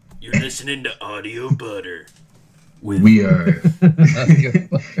 You're listening to Audio Butter. We are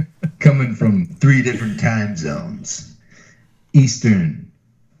coming from 3 different time zones: Eastern,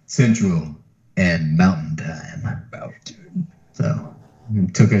 Central, and Mountain Time. So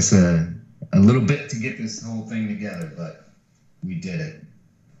it took us a little bit to get this whole thing together, but we did it.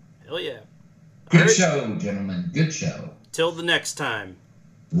 Hell yeah. Good show, gentlemen. Good show. Till the next time.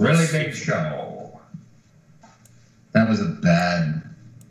 Really big show. That was a bad